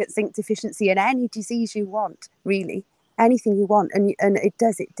have a look at zinc deficiency in any disease you want, really, anything you want. And it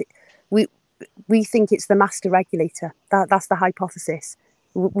does it. We think it's the master regulator. That's the hypothesis.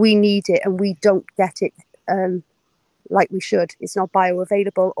 We need it and we don't get it like we should. It's not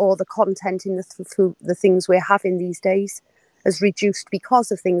bioavailable, or the content in the things we're having these days has reduced because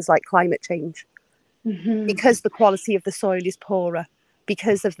of things like climate change. Mm-hmm. Because the quality of the soil is poorer,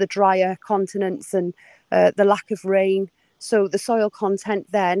 because of the drier continents and the lack of rain. So the soil content,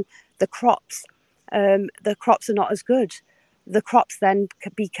 then the crops are not as good. The crops then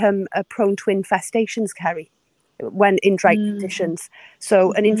become prone to infestations, Kerry, when in drought conditions.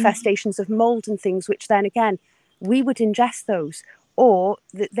 So, and infestations of mold and things, which then again, we would ingest those, or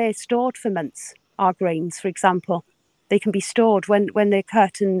they're stored for months. Our grains, for example, they can be stored when they're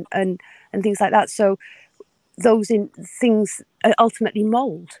cut and things like that. So those things ultimately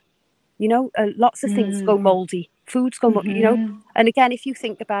mold. Lots of things go mouldy. Foods go moldy. And again, if you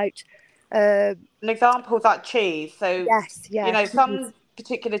think about an example is like cheese. So yes, some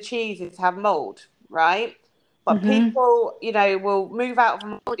particular cheeses have mold, right? But Mm-hmm. people, will move out of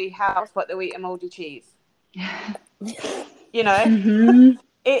a moldy house, but they'll eat a moldy cheese. Mm-hmm.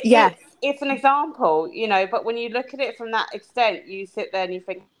 It's an example, but when you look at it from that extent, you sit there and you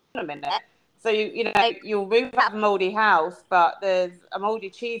think, hold on a minute. So you'll move out of a moldy house, but there's a moldy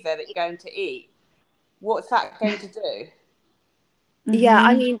cheese there that you're going to eat. What's that going to do? Yeah,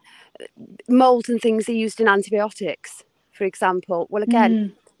 I mean, mold and things are used in antibiotics, for example. Well,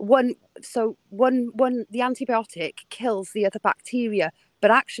 again, the antibiotic kills the other bacteria,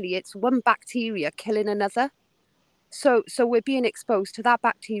 but actually it's one bacteria killing another. So we're being exposed to that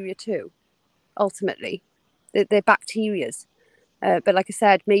bacteria too, ultimately. They're bacterias. But like I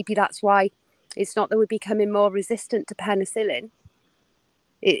said, maybe that's why it's not that we're becoming more resistant to penicillin.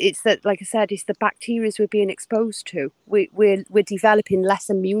 It's that, like I said, it's the bacteria we're being exposed to. We're developing less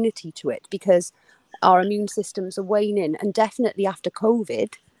immunity to it because our immune systems are waning. And definitely after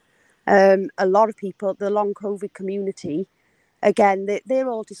COVID, a lot of people, the long COVID community, again, they're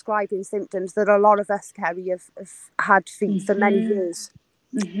all describing symptoms that a lot of us, Kerry, have had for many years.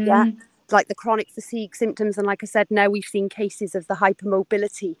 Yeah, like the chronic fatigue symptoms. And like I said, now we've seen cases of the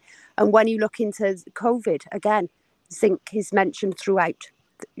hypermobility. And when you look into COVID, again, zinc is mentioned throughout.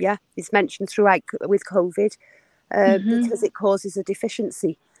 Yeah, it's mentioned throughout with COVID because it causes a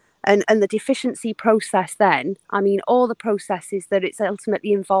deficiency. And the deficiency process then, I mean, all the processes that it's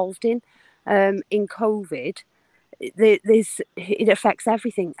ultimately involved in COVID, it affects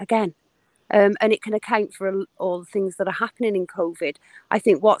everything again. And it can account for all the things that are happening in COVID. I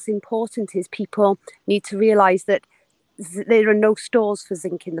think what's important is people need to realise that there are no stores for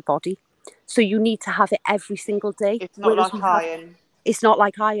zinc in the body. So you need to have it every single day. It's not like iron. It's not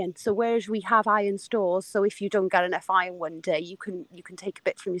like iron. So whereas we have iron stores, so if you don't get enough iron one day, you can take a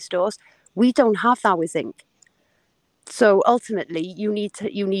bit from your stores. We don't have that with zinc. So ultimately, you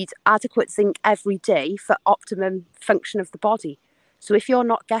need adequate zinc every day for optimum function of the body. So if you're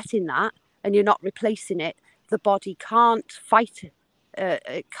not getting that and you're not replacing it, the body can't fight.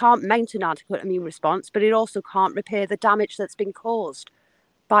 It can't mount an adequate immune response, but it also can't repair the damage that's been caused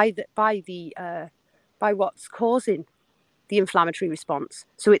by what's causing the inflammatory response.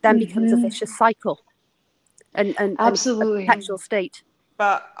 So it then becomes a vicious cycle and Absolutely. a perpetual state.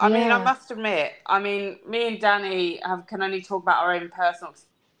 But I mean, I must admit, me and Danny can only talk about our own personal experience.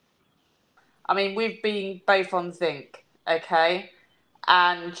 I mean, we've been both on zinc, okay?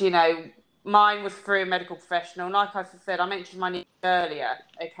 And, mine was through a medical professional. Like I said, I mentioned my knee earlier,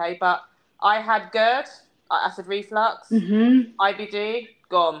 okay? But I had GERD, acid reflux, IBD,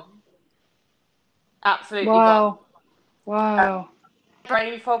 gone. Absolutely gone. Wow.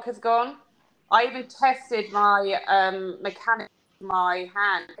 Brain fog has gone. I even tested my mechanical my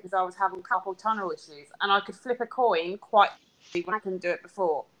hand because I was having carpal tunnel issues, and I could flip a coin quite easily when I couldn't do it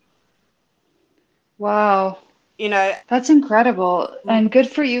before. Wow. You know, That's incredible. And good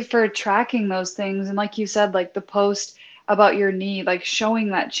for you for tracking those things. And like you said, like the post about your knee, like showing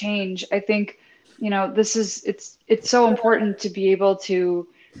that change. I think, it's so important to be able to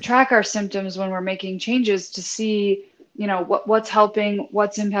track our symptoms when we're making changes to see, what's helping,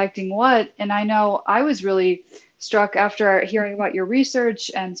 what's impacting what. And I know I was really struck after hearing about your research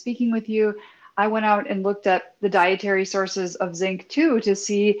and speaking with you. I went out and looked at the dietary sources of zinc too to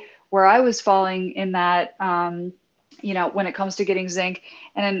see where I was falling in that, when it comes to getting zinc.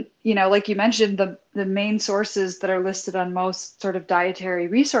 And, like you mentioned, the main sources that are listed on most sort of dietary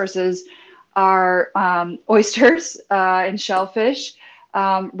resources are oysters and shellfish,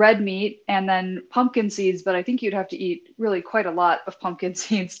 red meat, and then pumpkin seeds. But I think you'd have to eat really quite a lot of pumpkin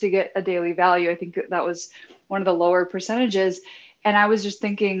seeds to get a daily value. I think that was one of the lower percentages. And I was just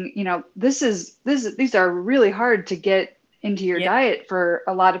thinking, these are really hard to get into your diet for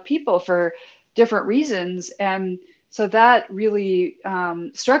a lot of people for different reasons. And so that really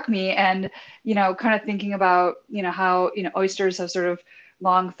struck me. And, kind of thinking about, how, oysters have sort of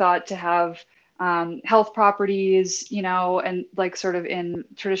long thought to have health properties, and like sort of in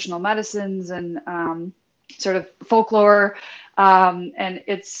traditional medicines and sort of folklore. And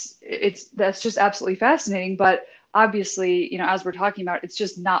that's just absolutely fascinating. But obviously, as we're talking about, it's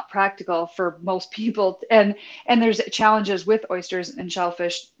just not practical for most people. And there's challenges with oysters and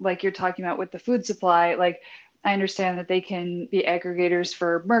shellfish, like you're talking about with the food supply. Like I understand that they can be aggregators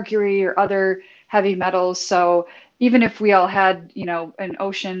for mercury or other heavy metals. So even if we all had, an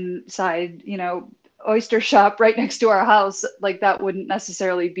oceanside, oyster shop right next to our house, like that wouldn't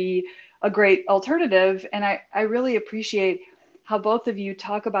necessarily be a great alternative. And I really appreciate how both of you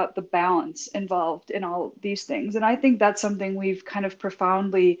talk about the balance involved in all these things. And I think that's something we've kind of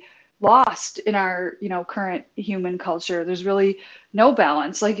profoundly lost in our, current human culture. There's really no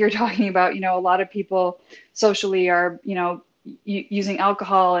balance. Like you're talking about, a lot of people socially are, using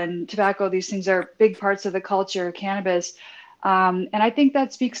alcohol and tobacco. These things are big parts of the culture, cannabis. And I think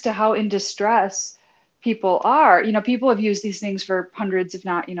that speaks to how in distress people are. People have used these things for hundreds, if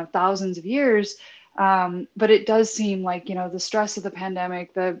not, thousands of years. But it does seem like, the stress of the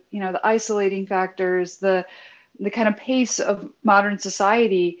pandemic, the isolating factors, the kind of pace of modern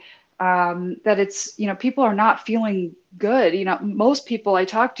society, that it's, people are not feeling good. Most people I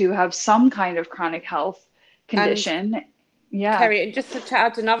talk to have some kind of chronic health condition. Yeah. Kerry, and just to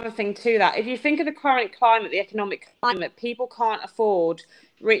add another thing to that, if you think of the current climate, the economic climate, people can't afford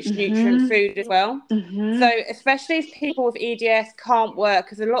rich nutrient food as well. So especially if people with EDS can't work,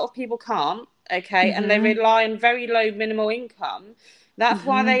 because a lot of people can't, and they rely on very low minimal income. That's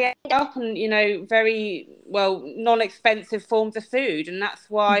why they end up on, very, non-expensive forms of food. And that's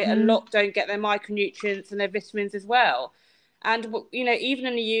why a lot don't get their micronutrients and their vitamins as well. And, even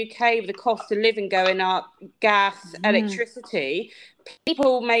in the UK, with the cost of living going up, gas, electricity,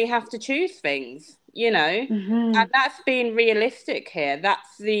 people may have to choose things, and that's being realistic here.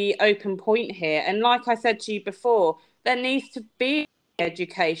 That's the open point here. And like I said to you before, there needs to be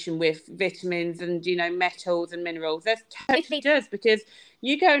education with vitamins and, metals and minerals. There totally does, because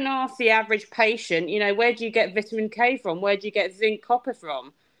you go and ask the average patient, where do you get vitamin K from? Where do you get zinc, copper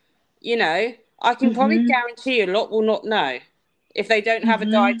from? I can probably guarantee you a lot will not know if they don't have a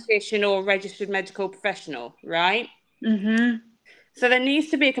dietitian or a registered medical professional, right? So there needs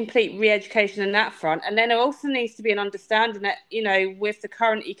to be a complete re-education in that front. And then there also needs to be an understanding that, with the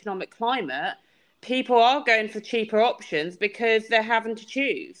current economic climate, people are going for cheaper options because they're having to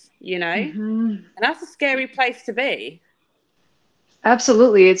choose, and that's a scary place to be.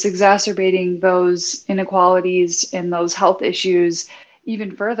 Absolutely. It's exacerbating those inequalities and those health issues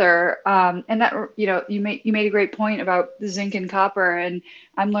even further. And that, you made a great point about the zinc and copper, and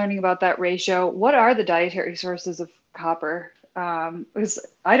I'm learning about that ratio. What are the dietary sources of copper? Because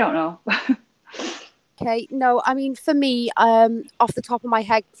I don't know. Okay, no, I mean, for me, off the top of my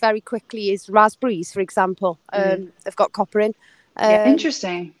head, very quickly, is raspberries, for example. They've got copper in.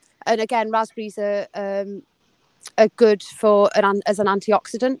 Interesting. And again, raspberries are good for as an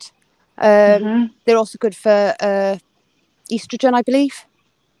antioxidant. They're also good for estrogen, I believe.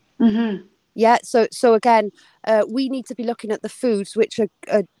 Yeah, so again, we need to be looking at the foods which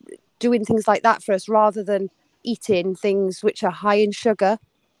are doing things like that for us, rather than eating things which are high in sugar.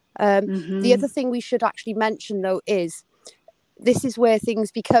 The other thing we should actually mention, though, is this is where things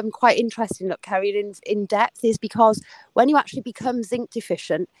become quite interesting, look, carried in depth, is because when you actually become zinc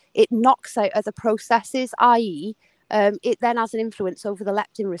deficient, it knocks out other processes, i.e. It then has an influence over the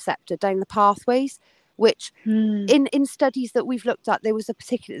leptin receptor down the pathways, which Hmm. in studies that we've looked at, there was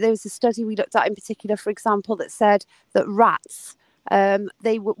a study we looked at in particular, for example, that said that rats,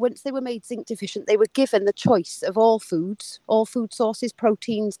 once they were made zinc deficient, they were given the choice of all food sources,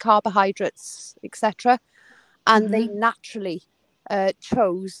 proteins, carbohydrates, etc., and they naturally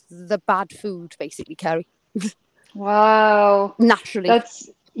chose the bad food, basically, Kerry. Wow. Naturally.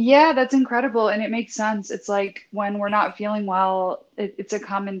 That's incredible. And it makes sense. It's like when we're not feeling well, it's a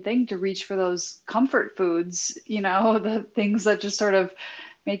common thing to reach for those comfort foods, the things that just sort of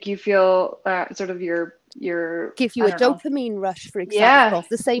make you feel sort of your, give you I a don't know. dopamine rush, for Yeah. example,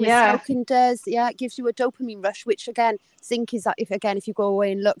 the same as Yeah. smoking does. Yeah, it gives you a dopamine rush, which again, zinc is, if you go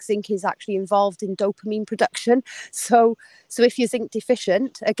away and look, zinc is actually involved in dopamine production. So if you're zinc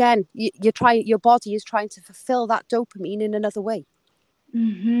deficient, again, your body is trying to fulfill that dopamine in another way.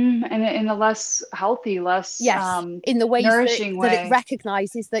 And in a less healthy, less in the ways nourishing that it way.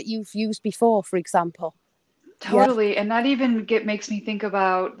 recognizes that you've used before, for example. Totally. And that even makes me think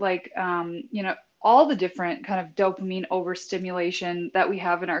about like, all the different kind of dopamine overstimulation that we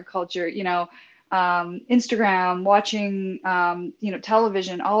have in our culture, Instagram, watching,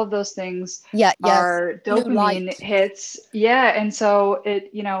 television, all of those things are Blue dopamine light. hits. Yeah. And so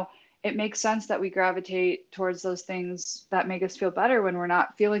it makes sense that we gravitate towards those things that make us feel better when we're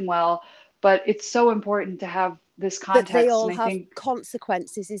not feeling well. But it's so important to have this But they context. all And I have think,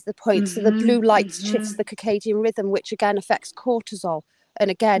 consequences, is the point. So the blue light shifts the circadian rhythm, which again affects cortisol. And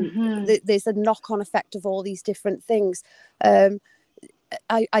again, there's a knock-on effect of all these different things.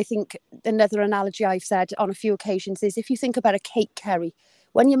 I think another analogy I've said on a few occasions is, if you think about a cake, Kerry,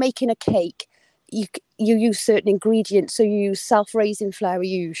 when you're making a cake, you use certain ingredients. So you use self-raising flour,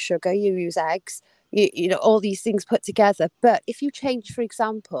 you use sugar, you use eggs, all these things put together. But if you change, for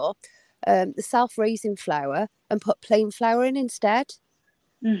example, the self-raising flour and put plain flour in instead,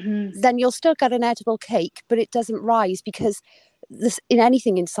 then you'll still get an edible cake, but it doesn't rise, because in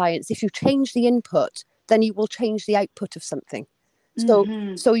anything in science, if you change the input, then you will change the output of something. So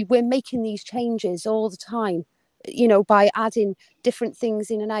we're making these changes all the time, by adding different things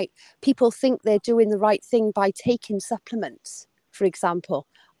in and out. People think they're doing the right thing by taking supplements, for example.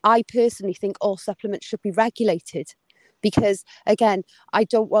 I personally think all supplements should be regulated, because, again, I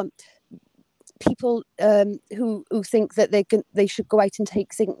don't want people who think that they should go out and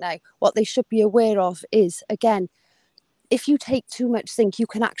take zinc now. What they should be aware of is, again, if you take too much zinc, you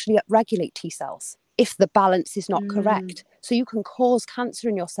can actually upregulate T cells if the balance is not correct. So you can cause cancer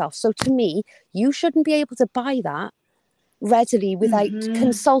in yourself. So to me, you shouldn't be able to buy that readily without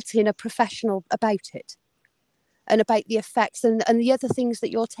consulting a professional about it and about the effects and the other things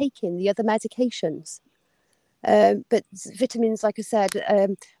that you're taking, the other medications. But vitamins, like I said,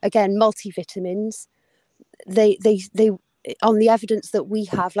 again, multivitamins, they on the evidence that we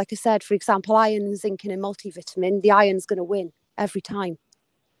have, like I said, for example, iron and zinc in a multivitamin, the iron's going to win every time.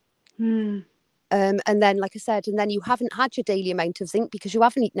 And then, like I said, and then you haven't had your daily amount of zinc because you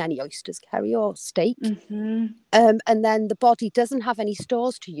haven't eaten any oysters, Kerry, or steak. And then the body doesn't have any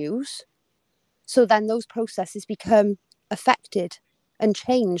stores to use. So then those processes become affected and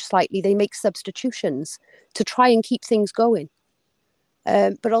change slightly. They make substitutions to try and keep things going.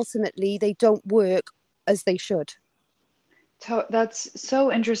 But ultimately, they don't work as they should. That's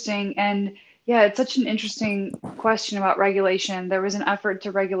so interesting. And yeah, it's such an interesting question about regulation. There was an effort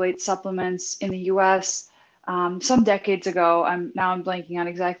to regulate supplements in the US some decades ago. I'm blanking on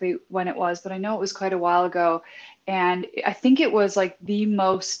exactly when it was, but I know it was quite a while ago. And I think it was like the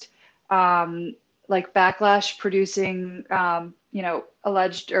most like backlash producing,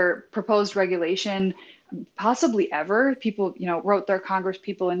 alleged or proposed regulation possibly ever. People, wrote their Congress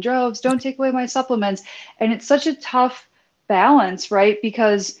people in droves, don't take away my supplements. And it's such a tough balance, right?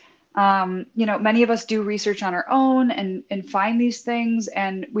 Because many of us do research on our own and find these things,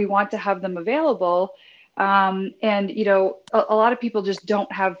 and we want to have them available. And a lot of people just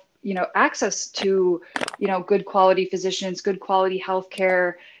don't have access to good quality physicians, good quality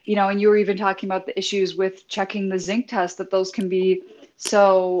healthcare. And you were even talking about the issues with checking the zinc test, that those can be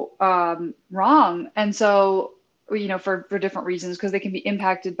so wrong. And so for different reasons, because they can be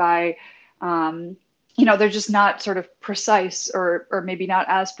impacted by they're just not sort of precise, or maybe not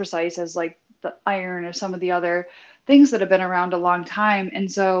as precise as like the iron or some of the other things that have been around a long time.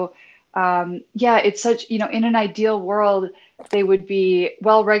 And so, it's such, in an ideal world, they would be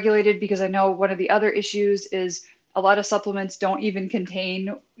well regulated, because I know one of the other issues is a lot of supplements don't even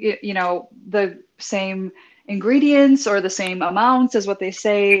contain, the same ingredients or the same amounts as what they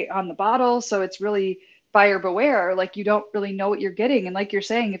say on the bottle. So it's really buyer beware. Like, you don't really know what you're getting. And like you're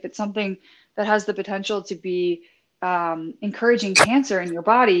saying, if it's something that has the potential to be encouraging cancer in your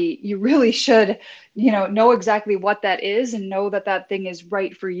body, you really should, know exactly what that is and know that that thing is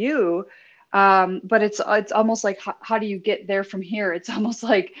right for you. But it's almost like, how do you get there from here? It's almost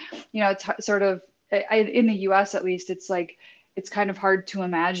like, it's sort of, in the US at least, it's like, it's kind of hard to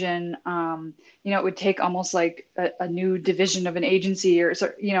imagine. It would take almost like a new division of an agency, or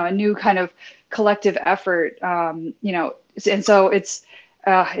a new kind of collective effort. And so it's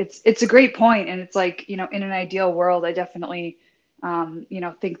a great point, and it's like, in an ideal world, I definitely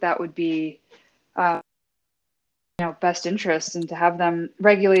think that would be best interest, and to have them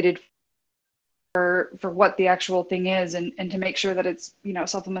regulated for what the actual thing is, and to make sure that it's,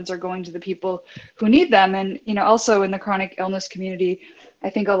 supplements are going to the people who need them. And, also in the chronic illness community, I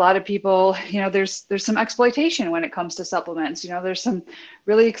think a lot of people, there's some exploitation when it comes to supplements. There's some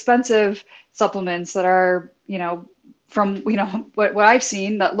really expensive supplements that are, from, what I've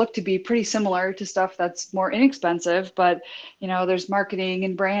seen, that look to be pretty similar to stuff that's more inexpensive, but, there's marketing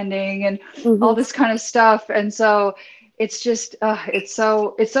and branding and all this kind of stuff. And so it's just, it's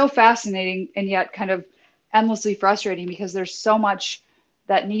so fascinating, and yet kind of endlessly frustrating, because there's so much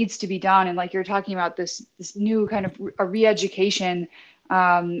that needs to be done. And like you're talking about, this new kind of a re-education,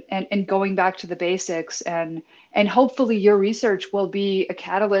 and going back to the basics, and hopefully your research will be a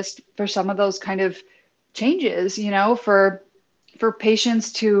catalyst for some of those kind of changes, for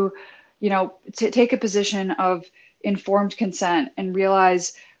patients to, to take a position of informed consent and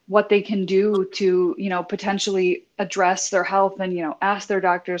realize what they can do to, potentially address their health, and, ask their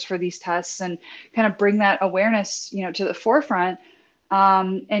doctors for these tests, and kind of bring that awareness, to the forefront.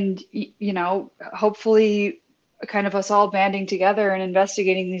 And, hopefully kind of us all banding together and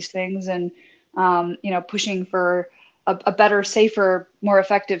investigating these things, and, pushing for a better, safer, more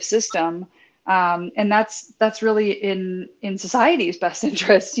effective system. And that's really in society's best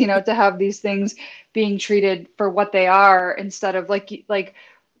interest, to have these things being treated for what they are, instead of like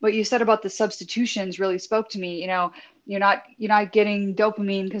what you said about the substitutions really spoke to me. You're not getting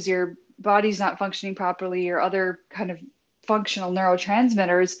dopamine because your body's not functioning properly, or other kind of functional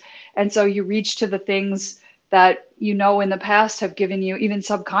neurotransmitters. And so you reach to the things that, in the past have given you, even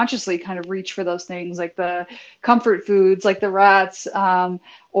subconsciously kind of reach for those things, like the comfort foods, like the rats,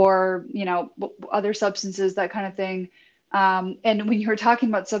 or, other substances, that kind of thing. And when you were talking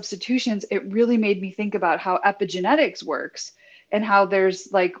about substitutions, it really made me think about how epigenetics works, and how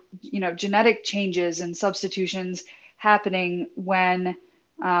there's like, genetic changes and substitutions happening when,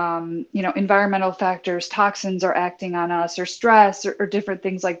 environmental factors, toxins are acting on us, or stress, or different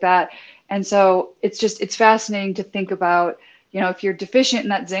things like that. And so it's fascinating to think about, if you're deficient in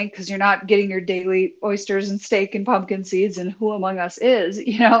that zinc because you're not getting your daily oysters and steak and pumpkin seeds, and who among us is,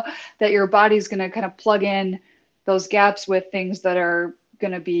 that your body's going to kind of plug in those gaps with things that are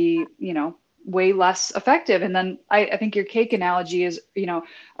going to be, way less effective. And then I think your cake analogy is, a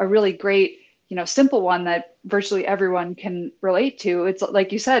really great, simple one that virtually everyone can relate to. It's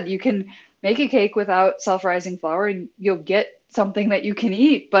like you said, you can make a cake without self-rising flour, and you'll get something that you can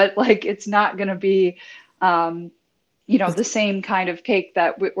eat, but like, it's not going to be, the same kind of cake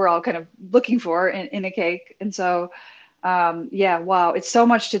that we're all kind of looking for in a cake. And so, yeah, wow, it's so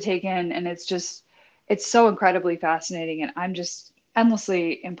much to take in, and it's so incredibly fascinating. And I'm just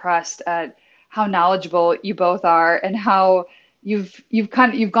endlessly impressed at how knowledgeable you both are, and how you've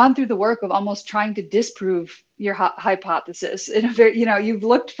gone through the work of almost trying to disprove your hypothesis in a very, you've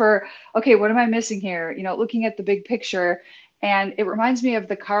looked for, okay, what am I missing here? Looking at the big picture. And it reminds me of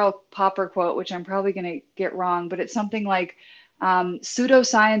the Karl Popper quote, which I'm probably going to get wrong, but it's something like,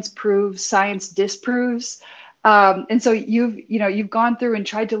 pseudoscience proves, science disproves. And so you've gone through and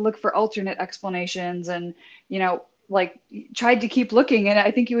tried to look for alternate explanations, and, like tried to keep looking. And I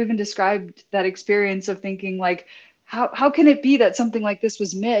think you even described that experience of thinking like, how can it be that something like this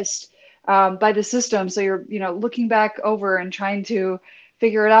was missed by the system? So you're, looking back over and trying to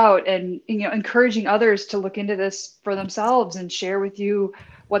figure it out, and, encouraging others to look into this for themselves and share with you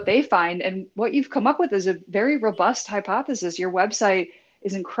what they find. And what you've come up with is a very robust hypothesis. Your website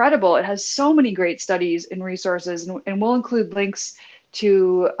is incredible. It has so many great studies and resources, and we'll include links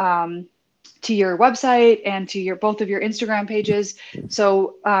to your website and to both of your Instagram pages.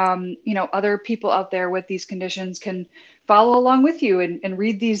 So, other people out there with these conditions can follow along with you, and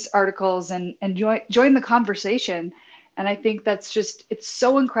read these articles, and join the conversation. And I think that's it's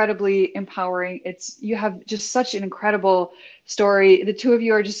so incredibly empowering. You have just such an incredible story. The two of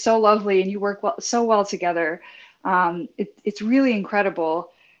you are just so lovely, and you work so well together. It's really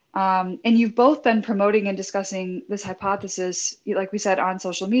incredible. And you've both been promoting and discussing this hypothesis, like we said, on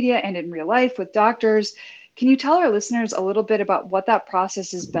social media and in real life with doctors. Can you tell our listeners a little bit about what that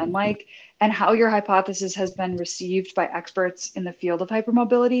process has been like, and how your hypothesis has been received by experts in the field of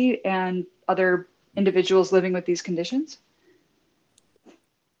hypermobility and other individuals living with these conditions?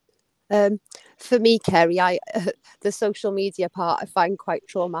 For me, Kerry, the social media part I find quite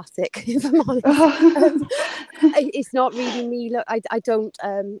traumatic. If I'm honest, it's not really me. Look, I don't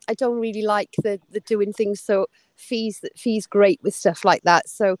really like the doing things. So Fee's great with stuff like that.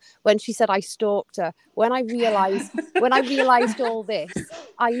 So when she said I stalked her, when I realised all this,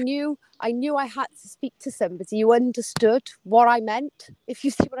 I knew I had to speak to somebody who understood what I meant, if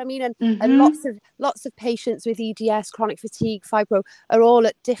you see what I mean. And lots of patients with EDS, chronic fatigue, fibro, are all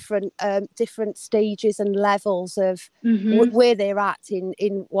at different stages and levels of where they're at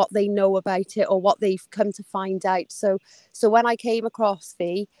in what they know about it or what they've come to find out. So when I came across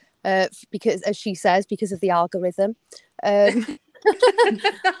Fee, because, as she says, because of the algorithm, I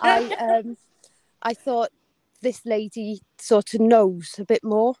thought this lady sort of knows a bit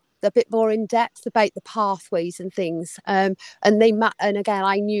more in depth about the pathways and things. And again,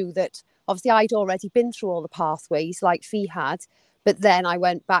 I knew that obviously I'd already been through all the pathways like Fee had, but then I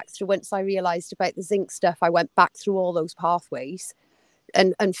went back through, once I realised about the zinc stuff, I went back through all those pathways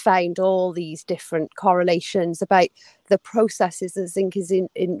and found all these different correlations about the processes that zinc is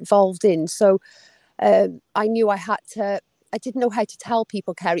involved in. So I knew I didn't know how to tell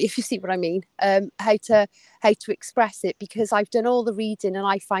people, Kerry, if you see what I mean, how to express it, because I've done all the reading and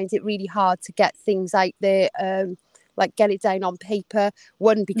I find it really hard to get things out there, like get it down on paper.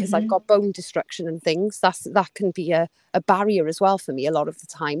 One, because I've got bone destruction and things. That can be a barrier as well for me a lot of the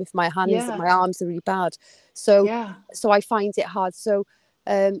time if my hands and my arms are really bad. So I find it hard. So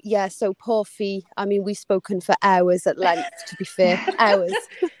so poor Fee, I mean, we've spoken for hours at length, to be fair. Hours.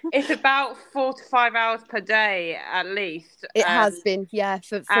 It's about 4 to 5 hours per day at least. It has been,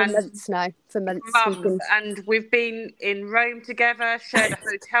 for months now. For months. And we've been in Rome together, shared a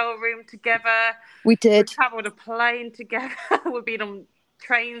hotel room together. We did. We travelled a plane together. We've been on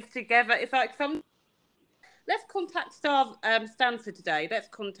trains together. It's like let's contact Stanford today. Let's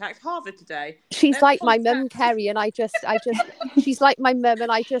contact Harvard today. She's like my mum, Kerry, and I just she's like my mum, and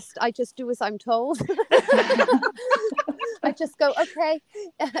I just do as I'm told. I just go, okay,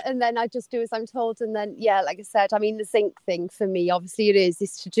 and then I just do as I'm told, and then like I said, I mean, the zinc thing for me, obviously it is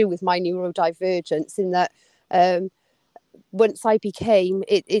to do with my neurodivergence in that once I became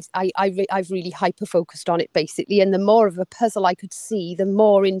I've really hyper focused on it basically, and the more of a puzzle I could see, the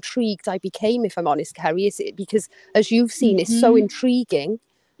more intrigued I became, if I'm honest, Kerry. Is it because, as you've seen, it's so intriguing.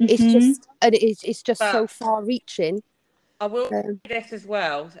 It's just so far reaching. I will say this as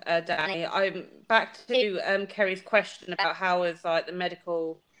well, Danny. I'm back to Kerry's question about how has like the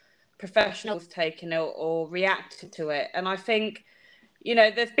medical professionals taken it or reacted to it, and I think,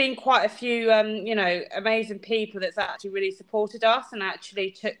 there's been quite a few, amazing people that's actually really supported us and actually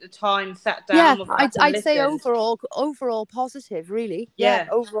took the time, sat down. Yeah, I'd say overall positive, really. Yeah,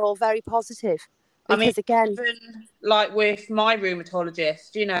 overall very positive. Because again, even like with my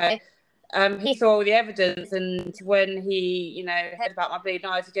rheumatologist, he saw all the evidence, and when he, heard about my bleeding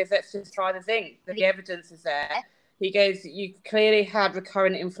eyes, he goes, let's just try the zinc. The evidence is there. He goes, you clearly had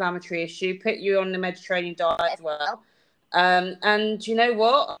recurrent inflammatory issue, put you on the Mediterranean diet as well. And you know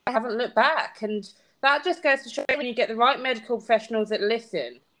what? I haven't looked back. And that just goes to show, when you get the right medical professionals that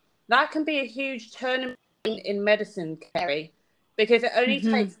listen, that can be a huge turning point in medicine, Kerry, because it only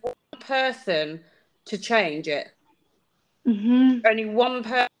takes one person to change it. Only one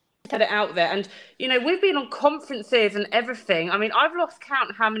person to get it out there. And, we've been on conferences and everything. I mean, I've lost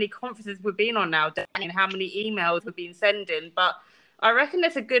count how many conferences we've been on now, Danny, and how many emails we've been sending. But I reckon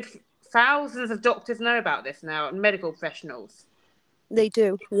there's a good thousands of doctors know about this now, and medical professionals. They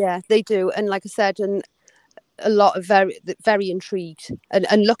do, they do. And like I said, and a lot of very, very intrigued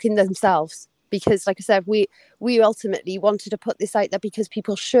and looking themselves, because like I said, we ultimately wanted to put this out there because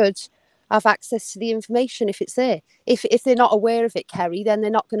people should have access to the information if it's there. If they're not aware of it, Kerry, then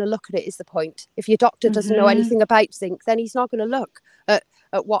they're not going to look at it, is the point. If your doctor doesn't know anything about zinc, then he's not going to look at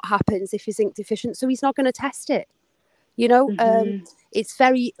what happens if you're zinc deficient, so he's not going to test it. It's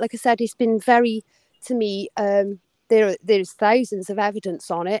very, like I said, it's been very, to me, there's thousands of evidence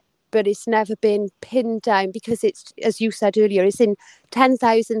on it, but it's never been pinned down, because it's, as you said earlier, it's in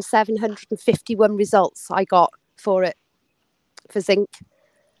 10,751 results I got for it, for zinc.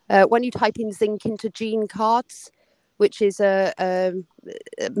 When you type in zinc into Gene Cards, which is a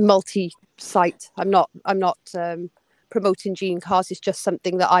multi-site, I'm not promoting Gene Cards, it's just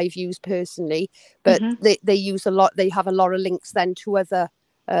something that I've used personally, but they use a lot, they have a lot of links then to other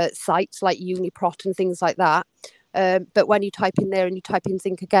sites like Uniprot and things like that, but when you type in there and you type in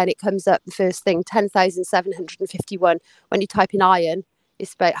zinc again, it comes up the first thing, 10,751. When you type in iron,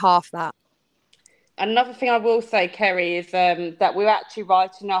 it's about half that. Another thing I will say, Kerry, is that we're actually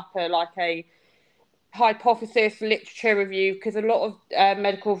writing up a hypothesis literature review, because a lot of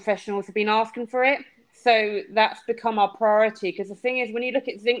medical professionals have been asking for it. So that's become our priority, because the thing is, when you look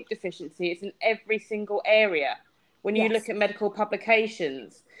at zinc deficiency, it's in every single area. When you look at medical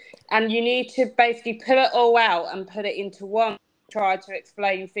publications, and you need to basically pull it all out and put it into one, try to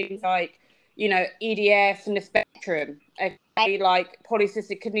explain things like, EDS and the spectrum, okay, like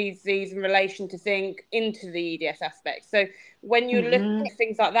polycystic kidney disease in relation to zinc into the EDS aspect. So when you look at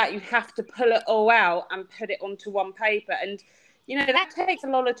things like that, you have to pull it all out and put it onto one paper. And, that takes a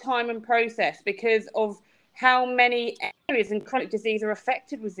lot of time and process, because of how many areas in chronic disease are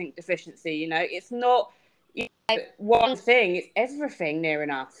affected with zinc deficiency. It's not one thing, it's everything near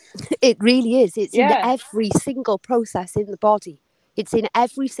enough. It really is. It's in every single process in the body. It's in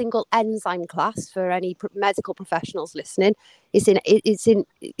every single enzyme class for any medical professionals listening. It's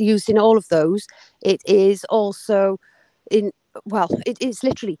used in all of those. It is also it is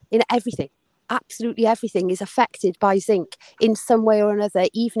literally in everything. Absolutely everything is affected by zinc in some way or another,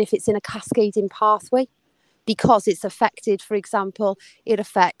 even if it's in a cascading pathway, because it's affected. For example, it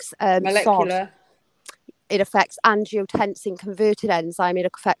affects molecular. It affects angiotensin converted enzyme. It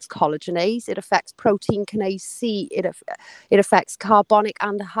affects collagenase. It affects protein kinase C. It affects carbonic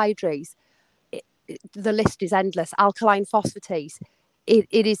anhydrase. The list is endless. Alkaline phosphatase. It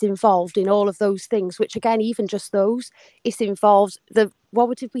is involved in all of those things, which again, even just those, it's involved.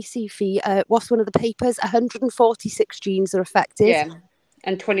 What did we see, Fee? What's one of the papers? 146 genes are affected. Yeah,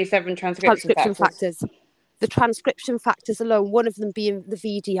 and 27 transcription factors. The transcription factors alone, one of them being the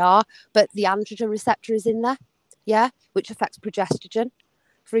VDR, but the androgen receptor is in there, which affects progestogen,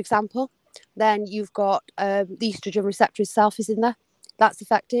 for example. Then you've got the estrogen receptor itself is in there, that's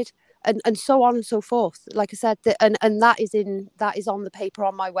affected, and so on and so forth. Like I said, and that is on the paper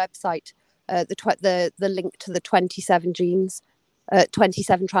on my website, the link to the 27 genes.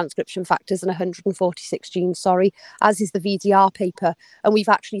 27 transcription factors and 146 genes, as is the VDR paper. And we've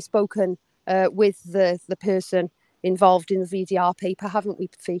actually spoken with the person involved in the VDR paper, haven't we,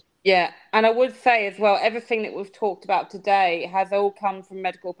 Fee? Yeah, and I would say as well, everything that we've talked about today has all come from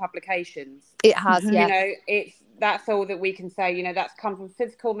medical publications. It has, yeah. That's all that we can say. That's come from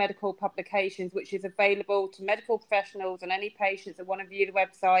physical medical publications, which is available to medical professionals and any patients that want to view the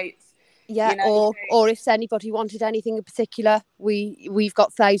websites. Yeah, or if anybody wanted anything in particular, we've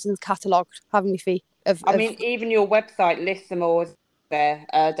got thousands catalogued, haven't we, Fee? Even your website lists them all there,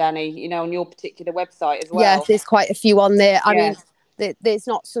 Danny, on your particular website as well. Yeah, there's quite a few on there. I mean, there's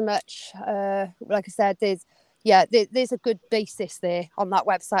not so much, like I said, there's a good basis there on that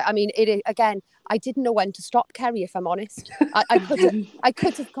website. I mean, again, I didn't know when to stop, Kerry, if I'm honest. I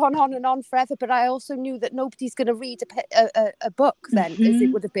could have gone on and on forever, but I also knew that nobody's going to read a book then, as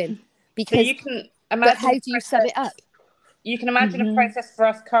it would have been. Because so you can imagine, but how do you sum it up? You can imagine a process for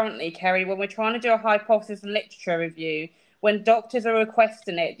us currently, Kerry, when we're trying to do a hypothesis and literature review, when doctors are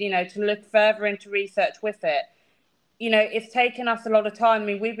requesting it, to look further into research with it. It's taken us a lot of time. I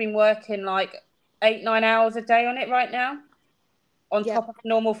mean, we've been working like 8-9 hours a day on it right now, on top of a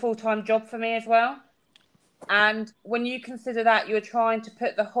normal full-time job for me as well. And when you consider that you're trying to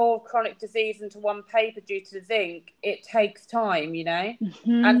put the whole chronic disease into one paper due to the zinc, it takes time,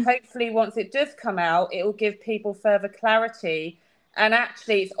 and hopefully once it does come out, it will give people further clarity, and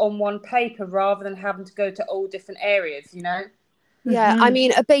actually it's on one paper rather than having to go to all different areas. Yeah, I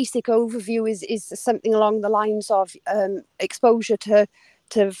mean, a basic overview is something along the lines of exposure to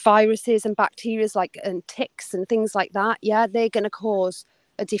viruses and bacteria and ticks and things like that. Yeah, they're going to cause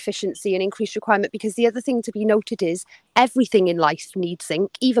a deficiency and increased requirement, because the other thing to be noted is everything in life needs zinc,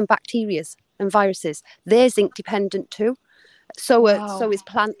 even bacteria and viruses. They're zinc dependent too. So is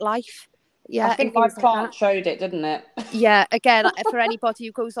plant life. Yeah, I think my plant showed it, didn't it? Yeah, again, for anybody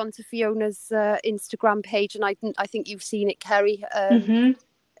who goes onto Fiona's Instagram page, and I think you've seen it, Kerry.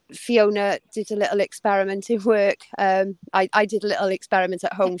 Fiona did a little experiment in work. I did a little experiment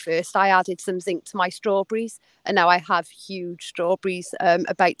at home first. I added some zinc to my strawberries, and now I have huge strawberries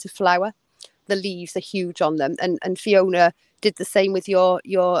about to flower. The leaves are huge on them, and Fiona did the same with your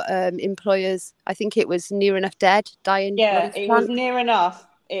employers. I think it was Near Enough Dead, dying. Yeah, it was Near Enough.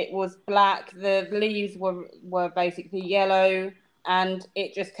 It was black. The leaves were basically yellow, and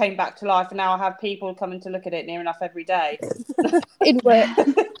it just came back to life. And now I have people coming to look at it Near Enough every day in work.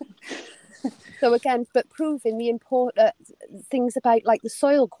 So again, but proving the important things about like the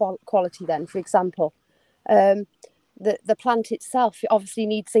soil quality. Then, for example, the plant itself obviously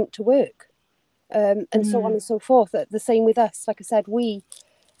needs zinc to work, and so on and so forth. The same with us. Like I said, we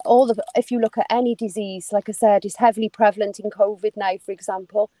if you look at any disease, like I said, is heavily prevalent in COVID now, for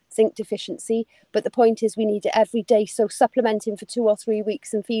example, zinc deficiency. But the point is we need it every day. So supplementing for 2 or 3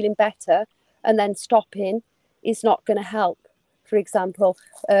 weeks and feeling better and then stopping is not going to help. For example,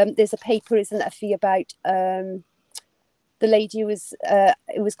 there's a paper, isn't there, about the lady who was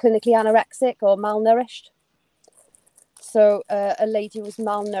clinically anorexic or malnourished. So a lady was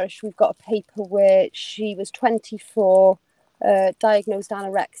malnourished. We've got a paper where she was 24, diagnosed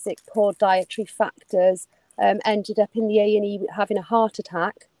anorexic, poor dietary factors, ended up in the A&E having a heart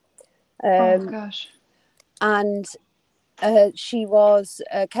attack. Oh gosh. And she was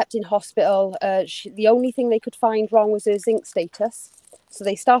kept in hospital. The only thing they could find wrong was her zinc status. So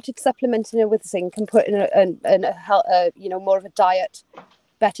they started supplementing her with zinc and putting her in more of a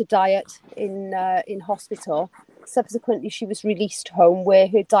better diet in hospital. Subsequently, she was released home where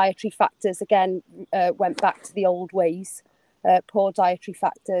her dietary factors again went back to the old ways, poor dietary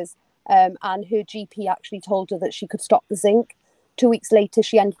factors. And her GP actually told her that she could stop the zinc. 2 weeks later,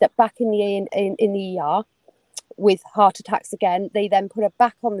 she ended up back in the ER with heart attacks again. They then put her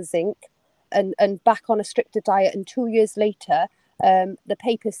back on the zinc and back on a stricter diet. And 2 years later, the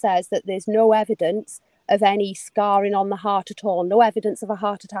paper says that there's no evidence of any scarring on the heart at all. No evidence of a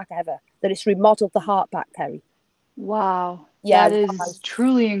heart attack ever. That it's remodeled the heart back, Kerry. Wow. Yeah, that is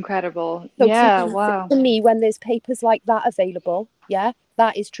truly incredible. So wow. For me, when there's papers like that available,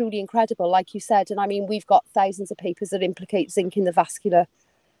 that is truly incredible, like you said. And I mean, we've got thousands of papers that implicate zinc in the vascular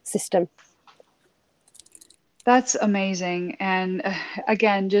system. That's amazing. And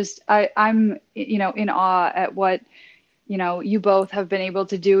again, just I'm in awe at what you both have been able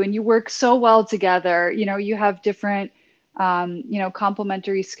to do, and you work so well together. You have different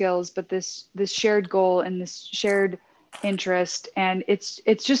complementary skills, but this shared goal and this shared interest, and it's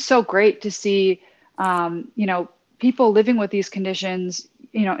just so great to see people living with these conditions,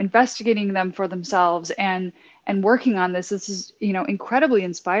 investigating them for themselves and working on this. This is incredibly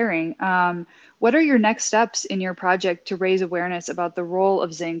inspiring. What are your next steps in your project to raise awareness about the role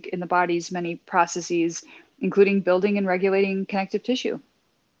of zinc in the body's many processes, including building and regulating connective tissue?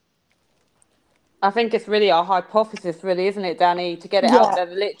 I think it's really our hypothesis, really, isn't it, Danny, to get it out there,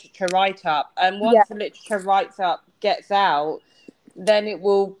 the literature write-up. And once the literature write-up gets out, then it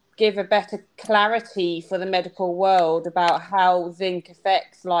will give a better clarity for the medical world about how zinc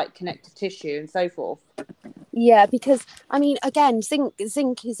affects like connective tissue and so forth. Yeah, because I mean, again,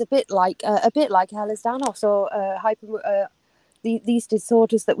 zinc is a bit like Ehlers-Danlos or these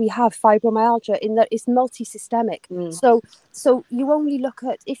disorders that we have, fibromyalgia, in that it's multi-systemic. So you only look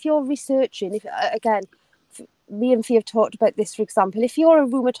at, if you're researching, again, me and Fee have talked about this, for example, if you're a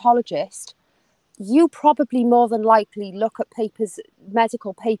rheumatologist, you probably more than likely look at papers,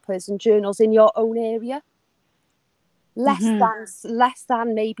 medical papers and journals in your own area, less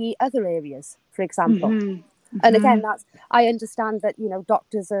than maybe other areas, for example. And again, I understand that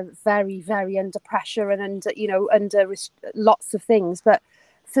doctors are very, very under pressure and under lots of things. But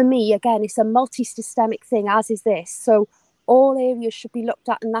for me, again, it's a multi-systemic thing, as is this. So all areas should be looked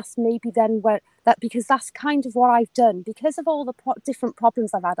at, and that's maybe then because that's kind of what I've done because of all the different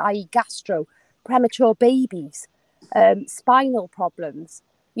problems I've had, i.e., gastro, premature babies, spinal problems.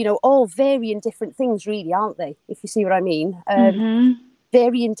 All varying different things, really, aren't they? If you see what I mean,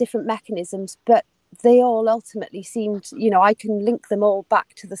 varying different mechanisms, but they all ultimately seemed, I can link them all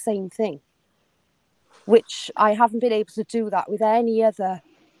back to the same thing, which I haven't been able to do that with any other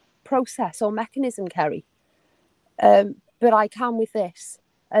process or mechanism, Kerry. But I can with this.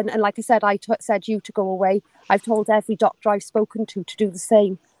 And like I said, said you to go away. I've told every doctor I've spoken to do the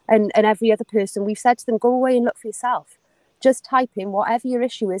same. And every other person, we've said to them, go away and look for yourself. Just type in whatever your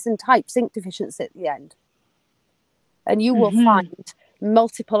issue is and type zinc deficiency at the end. And you will find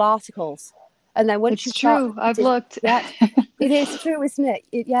multiple articles. And then once it's true, I've looked. Yeah, it is true, isn't it?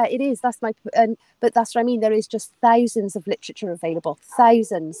 It is. That's but that's what I mean. There is just thousands of literature available,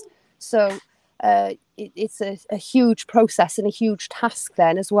 thousands. So it's a huge process and a huge task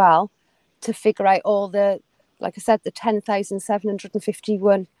then as well to figure out all the, like I said, the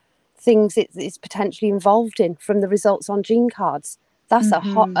 10,751 things it's potentially involved in from the results on gene cards. That's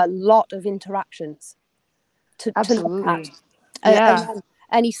a lot of interactions to look at. And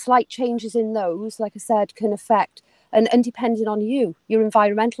any slight changes in those, like I said, can affect, and depending on your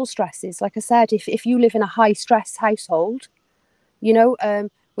environmental stresses. Like I said, if you live in a high stress household,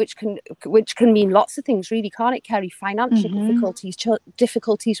 which can mean lots of things, really, can't it, Kerry? Financial difficulties,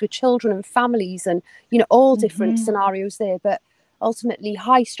 difficulties with children and families, and all different scenarios there. But ultimately,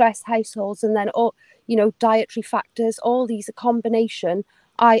 high stress households, and then all dietary factors, all these, a combination.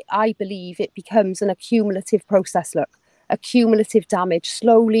 I believe it becomes an accumulative process. Look. cumulative damage,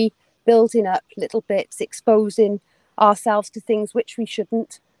 slowly building up little bits, exposing ourselves to things which we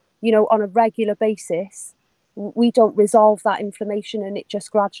shouldn't, on a regular basis. We don't resolve that inflammation, and it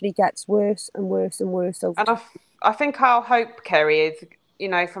just gradually gets worse and worse and worse over time. I think our hope, Kerry, is,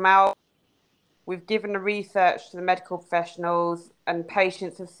 we've given the research to the medical professionals and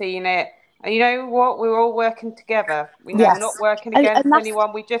patients have seen it. And you know what? We're all working together. We're not working against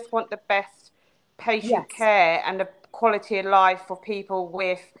anyone. We just want the best patient care and the quality of life for people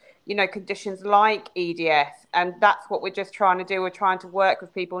with, conditions like EDS. And that's what we're just trying to do. We're trying to work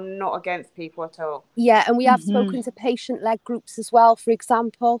with people, not against people at all. Yeah, and we have spoken to patient-led groups as well, for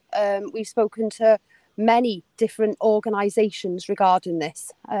example. We've spoken to many different organisations regarding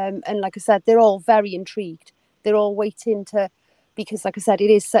this. And like I said, they're all very intrigued. They're all waiting because like I said,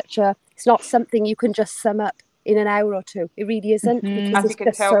 it's not something you can just sum up in an hour or two. It really isn't. As you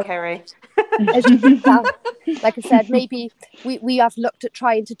can tell, Kerry. As you can tell, like I said, maybe we have looked at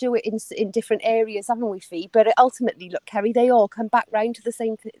trying to do it in different areas, haven't we, Fee? But ultimately, look, Kerry, they all come back round to the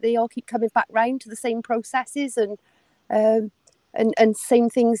same. They all keep coming back round to the same processes and same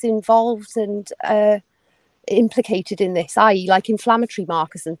things involved and implicated in this, i.e., like inflammatory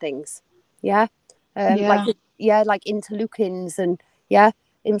markers and things. Like interleukins and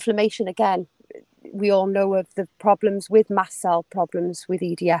inflammation. Again, we all know of the problems with mast cell problems with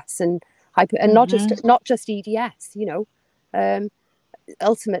EDS and not just EDS.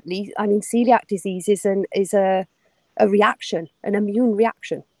 Ultimately, I mean, celiac disease is a reaction, an immune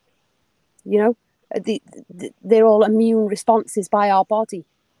reaction. They're all immune responses by our body.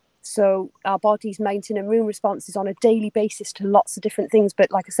 So our body's mounting immune responses on a daily basis to lots of different things. But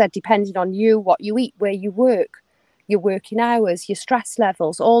like I said, depending on you, what you eat, where you work, your working hours, your stress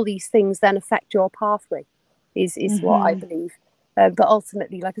levels, all these things then affect your pathway is what I believe. But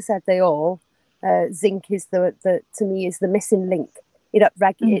ultimately, like I said, they all, zinc is to me is the missing link. It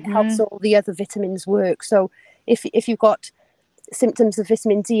it helps all the other vitamins work. So if you've got symptoms of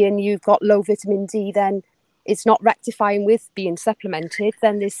vitamin D and you've got low vitamin D, then it's not rectifying with being supplemented,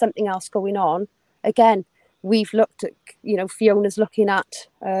 then there's something else going on. Again, we've looked at, Fiona's looking at,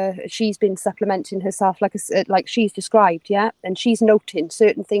 she's been supplementing herself like she's described, and she's noting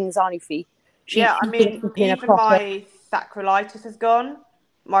certain things, aren't you, even my sacroiliitis has gone,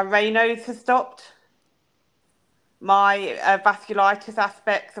 my Raynaud's has stopped, my vasculitis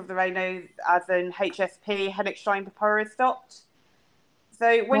aspects of the Raynaud's, as in HSP, Hennigstein-Purpura, has stopped.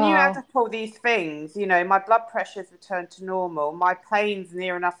 So when you add up all these things, my blood pressure's returned to normal, my pain's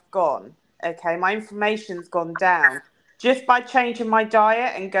near enough gone, okay, my inflammation's gone down. Just by changing my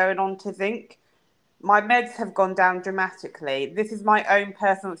diet and going on to zinc, my meds have gone down dramatically. This is my own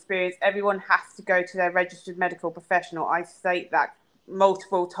personal experience. Everyone has to go to their registered medical professional. I state that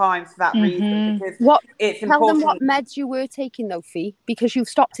multiple times for that reason, because it's important. Tell them what meds you were taking though, Fee, because you've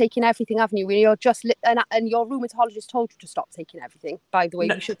stopped taking everything, haven't you? You're just and your rheumatologist told you to stop taking everything, by the way.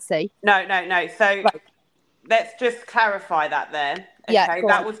 We should say no. So let's just clarify that then. Okay,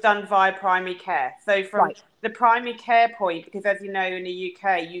 that was done via primary care. So from the primary care point, because as you know, in the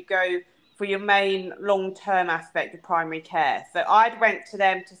UK you go for your main long-term aspect of primary care. So I'd went to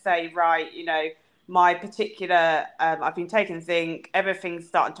them to say, my particular, I've been taking zinc, everything's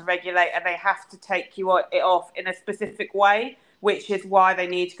starting to regulate, and they have to take it off in a specific way, which is why they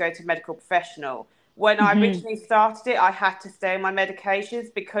need to go to a medical professional. When I originally started it, I had to stay on my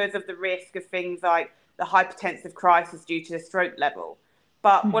medications because of the risk of things like the hypertensive crisis due to the stroke level.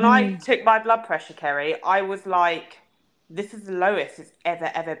 But when I took my blood pressure, Kerry, I was like, this is the lowest it's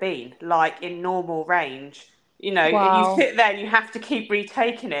ever been, like in normal range. And you sit there and you have to keep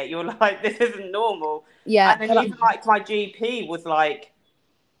retaking it. You're like, this isn't normal. Yeah. And then even like my GP was like,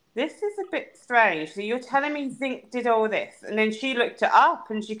 this is a bit strange. So you're telling me zinc did all this? And then she looked it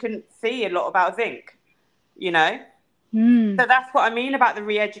up and she couldn't see a lot about zinc, So that's what I mean about the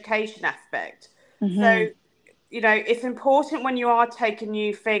re-education aspect. So, it's important when you are taking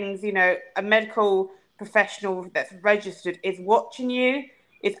new things, a medical professional that's registered is watching you,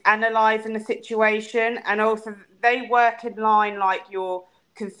 is analysing the situation, and also they work in line like your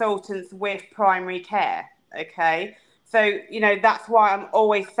consultants with primary care, okay? So, that's why I'm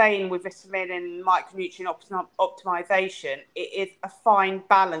always saying with vitamin and micronutrient optimization, it is a fine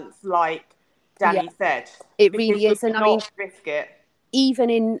balance, like Danny said. It really is. And I mean, risk it. Even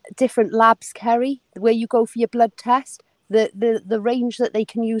in different labs, Kerry, where you go for your blood test, the range that they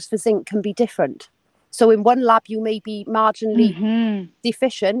can use for zinc can be different. So in one lab, you may be marginally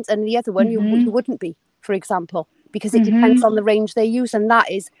deficient, and the other one you wouldn't be, for example, because it depends on the range they use. And that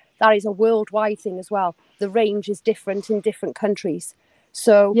is a worldwide thing as well. The range is different in different countries.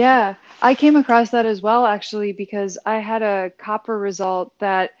 So Yeah, I came across that as well, actually, because I had a copper result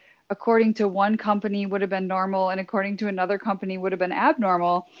that, according to one company, would have been normal, and according to another company, would have been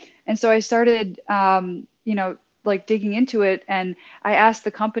abnormal. And so I started, like digging into it, and I asked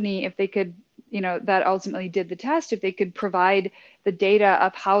the company if they could, that ultimately did the test, if they could provide the data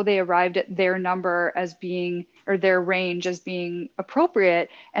of how they arrived at their number as being, or their range as being appropriate,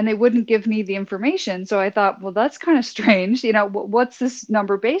 and they wouldn't give me the information. So I thought, well, that's kind of strange. What's this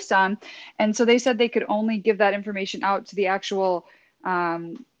number based on? And so they said they could only give that information out to the actual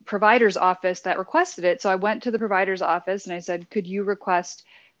provider's office that requested it. So I went to the provider's office and I said, could you request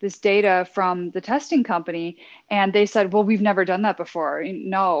this data from the testing company? And they said, well, we've never done that before.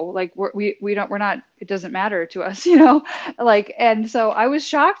 No, like we're not, it doesn't matter to us, like, and so I was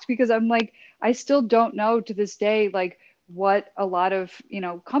shocked because I'm like, I still don't know to this day, like what a lot of,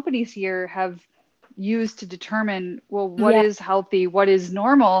 companies here have used to determine, well, what yeah, is healthy, what is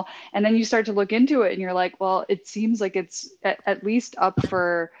normal. And then you start to look into it and you're like, well, it seems like it's at least up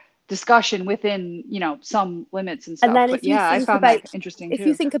for discussion within, some limits and and stuff. then But yeah, I found that interesting if you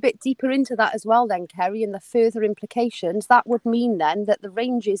too. think a bit deeper into that as well, then Kerry, and the further implications, that would mean then that the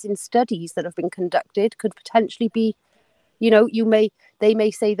ranges in studies that have been conducted could potentially be, they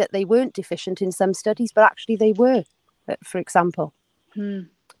may say that they weren't deficient in some studies, but actually they were, for example,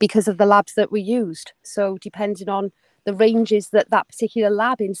 because of the labs that were used. So depending on the ranges that particular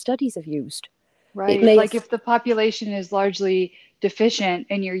lab in studies have used, it Right. may Like if the population is largely deficient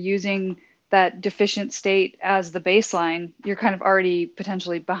and you're using that deficient state as the baseline, you're kind of already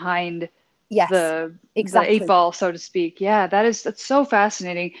potentially behind yes, the eight exactly. ball, so to speak. Yeah, that's so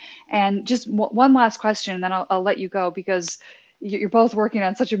fascinating. And just one last question, and then I'll let you go because you're both working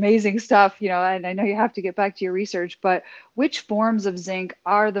on such amazing stuff, and I know you have to get back to your research, but which forms of zinc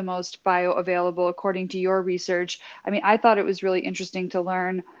are the most bioavailable according to your research? I mean, I thought it was really interesting to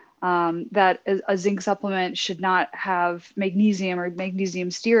learn that a zinc supplement should not have magnesium or magnesium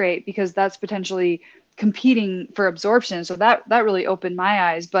stearate because that's potentially competing for absorption. So that really opened my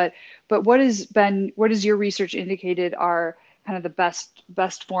eyes. But what has your research indicated are kind of the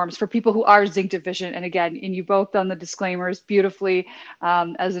best forms for people who are zinc deficient? And again, and you both done the disclaimers beautifully.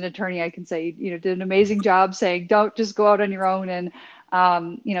 As an attorney, I can say did an amazing job saying don't just go out on your own and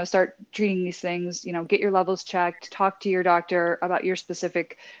start treating these things. Get your levels checked, talk to your doctor about your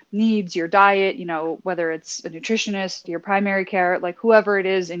specific needs, your diet. Whether it's a nutritionist, your primary care, like whoever it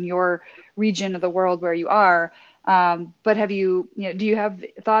is in your region of the world where you are. But do you have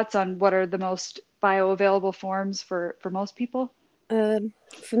thoughts on what are the most bioavailable forms for most people?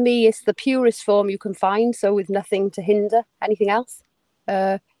 For me, it's the purest form you can find, so with nothing to hinder anything else.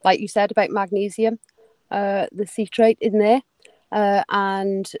 Like you said about magnesium, the citrate in there,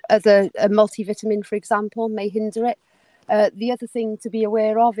 and a multivitamin, for example, may hinder it. The other thing to be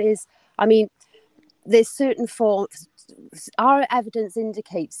aware of is, I mean, there's certain forms. Our evidence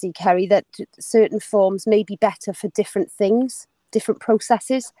indicates, see, Kerry, that certain forms may be better for different things, different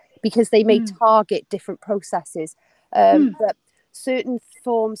processes, because they may target different processes. But certain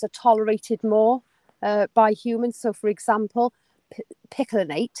forms are tolerated more by humans. So, for example,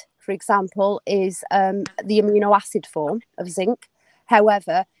 picolinate, for example, is the amino acid form of zinc.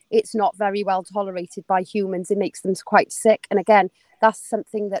 However, it's not very well tolerated by humans. It makes them quite sick. And again, that's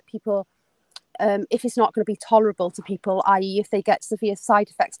something that people, if it's not going to be tolerable to people, i.e. if they get severe side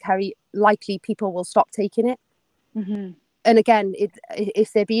effects, Kerry, likely people will stop taking it. Mm-hmm. And again,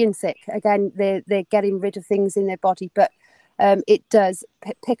 if they're being sick, again, they're getting rid of things in their body. But it does,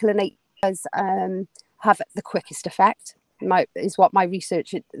 picolinate does have the quickest effect, is what my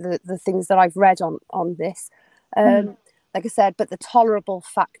research, the things that I've read on this. Like I said, but the tolerable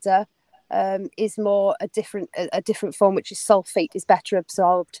factor is more a different form, which is sulfate, is better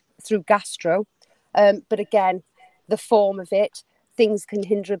absorbed through gastro. But again, the form of it, things can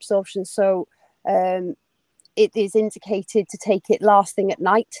hinder absorption. So it is indicated to take it last thing at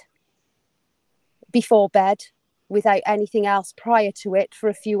night, before bed, without anything else prior to it for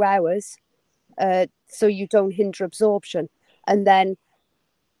a few hours, so you don't hinder absorption. And then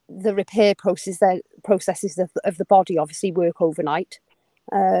the repair processes of the body obviously work overnight.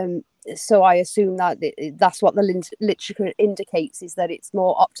 So I assume that that's what the literature indicates, is that it's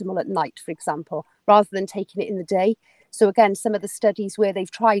more optimal at night, for example, rather than taking it in the day. So again, some of the studies where they've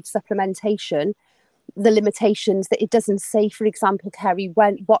tried supplementation, the limitations that it doesn't say, for example, Kerry,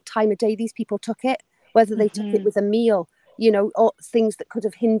 what time of day these people took it, whether they took it with a meal, or things that could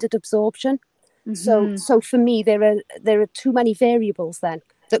have hindered absorption. So for me, there are too many variables then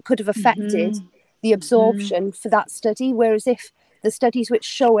that could have affected the absorption for that study. Whereas if the studies which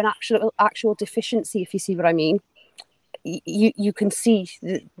show an actual deficiency, if you see what I mean, you can see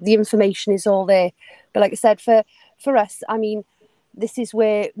the information is all there. But like I said, for us, I mean, this is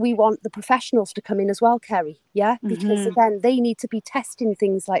where we want the professionals to come in as well, Kerry. Yeah, because again, they need to be testing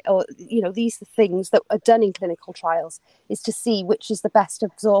things like, these are things that are done in clinical trials, is to see which is the best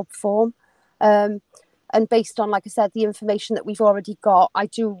absorbed form. And based on, like I said, the information that we've already got, I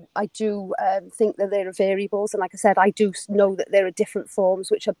do think that there are variables. And like I said, I do know that there are different forms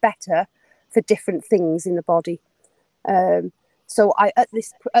which are better for different things in the body. So at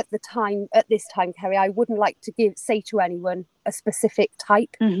this time, Kerry, I wouldn't like to say to anyone a specific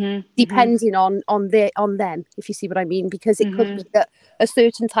type, depending on them, if you see what I mean, because it could be that a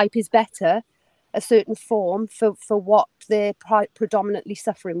certain type is better, a certain form for what they're predominantly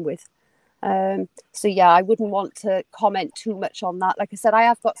suffering with. So yeah, I wouldn't want to comment too much on that. Like I said, I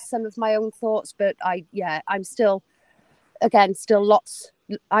have got some of my own thoughts, but I'm still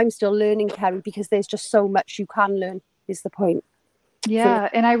learning, Kerry, because there's just so much you can learn, is the point. Yeah,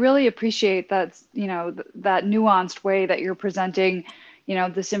 and I really appreciate that, that nuanced way that you're presenting,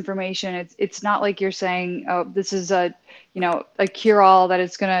 this information. It's not like you're saying, oh, this is a cure-all that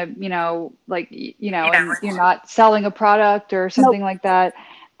it's gonna, and you're not selling a product or something like that.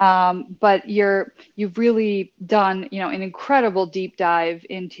 But you've really done, an incredible deep dive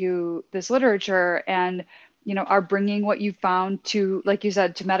into this literature, and are bringing what you found to, like you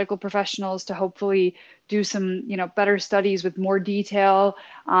said, to medical professionals to hopefully do some, better studies with more detail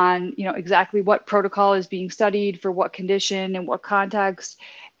on, exactly what protocol is being studied for what condition and what context,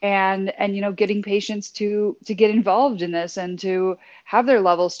 and getting patients to get involved in this and to have their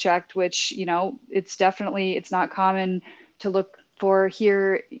levels checked, which, it's not common to look for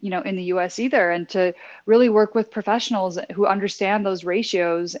here, in the US either, and to really work with professionals who understand those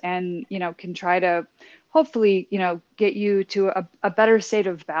ratios and, can try to hopefully, get you to a better state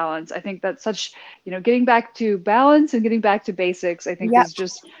of balance. I think that's such, getting back to balance and getting back to basics, I think is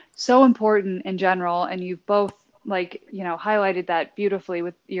just so important in general. And you've both highlighted that beautifully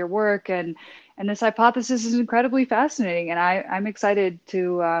with your work, and this hypothesis is incredibly fascinating. And I'm excited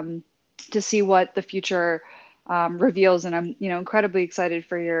to see what the future reveals, and I'm incredibly excited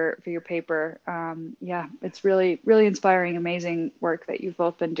for your paper. It's really, really inspiring, amazing work that you've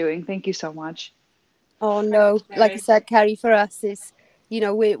both been doing. Thank you so much. Oh no, like I said, Kerry, for us is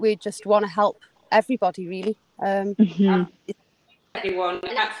we just want to help everybody, really. Everyone,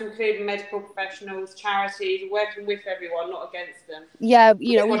 and that's including medical professionals, charities, working with everyone, not against them. Yeah,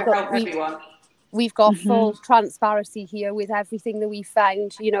 we've got full transparency here with everything that we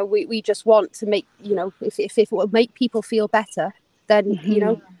found. We just want to make, if it will make people feel better, then,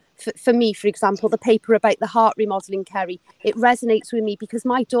 for me, for example, the paper about the heart remodeling, Kerry, it resonates with me because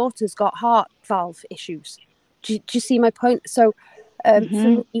my daughter's got heart valve issues. Do you see my point? So for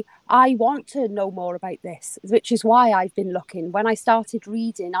me, I want to know more about this, which is why I've been looking. When I started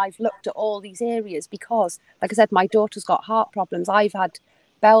reading, I've looked at all these areas because, like I said, my daughter's got heart problems. I've had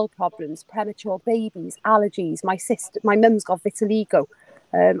bowel problems, premature babies, allergies. My mum's got vitiligo.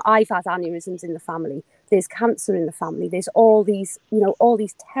 I've had aneurysms in the family. There's cancer in the family. There's all these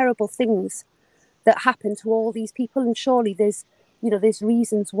terrible things that happen to all these people. And surely there's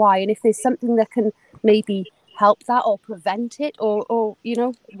reasons why. And if there's something that can maybe help that or prevent it, or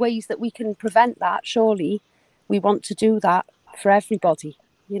ways that we can prevent that, surely we want to do that for everybody,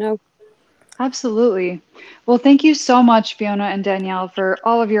 Absolutely. Well, thank you so much, Fiona and Danielle, for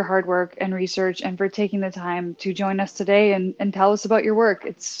all of your hard work and research, and for taking the time to join us today and tell us about your work.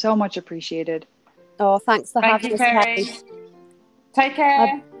 It's so much appreciated. Oh, thanks for having us, Kerry. Take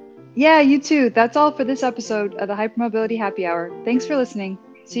care. Yeah, you too. That's all for this episode of the Hypermobility Happy Hour. Thanks for listening.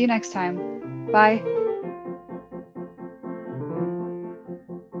 See you next time. Bye.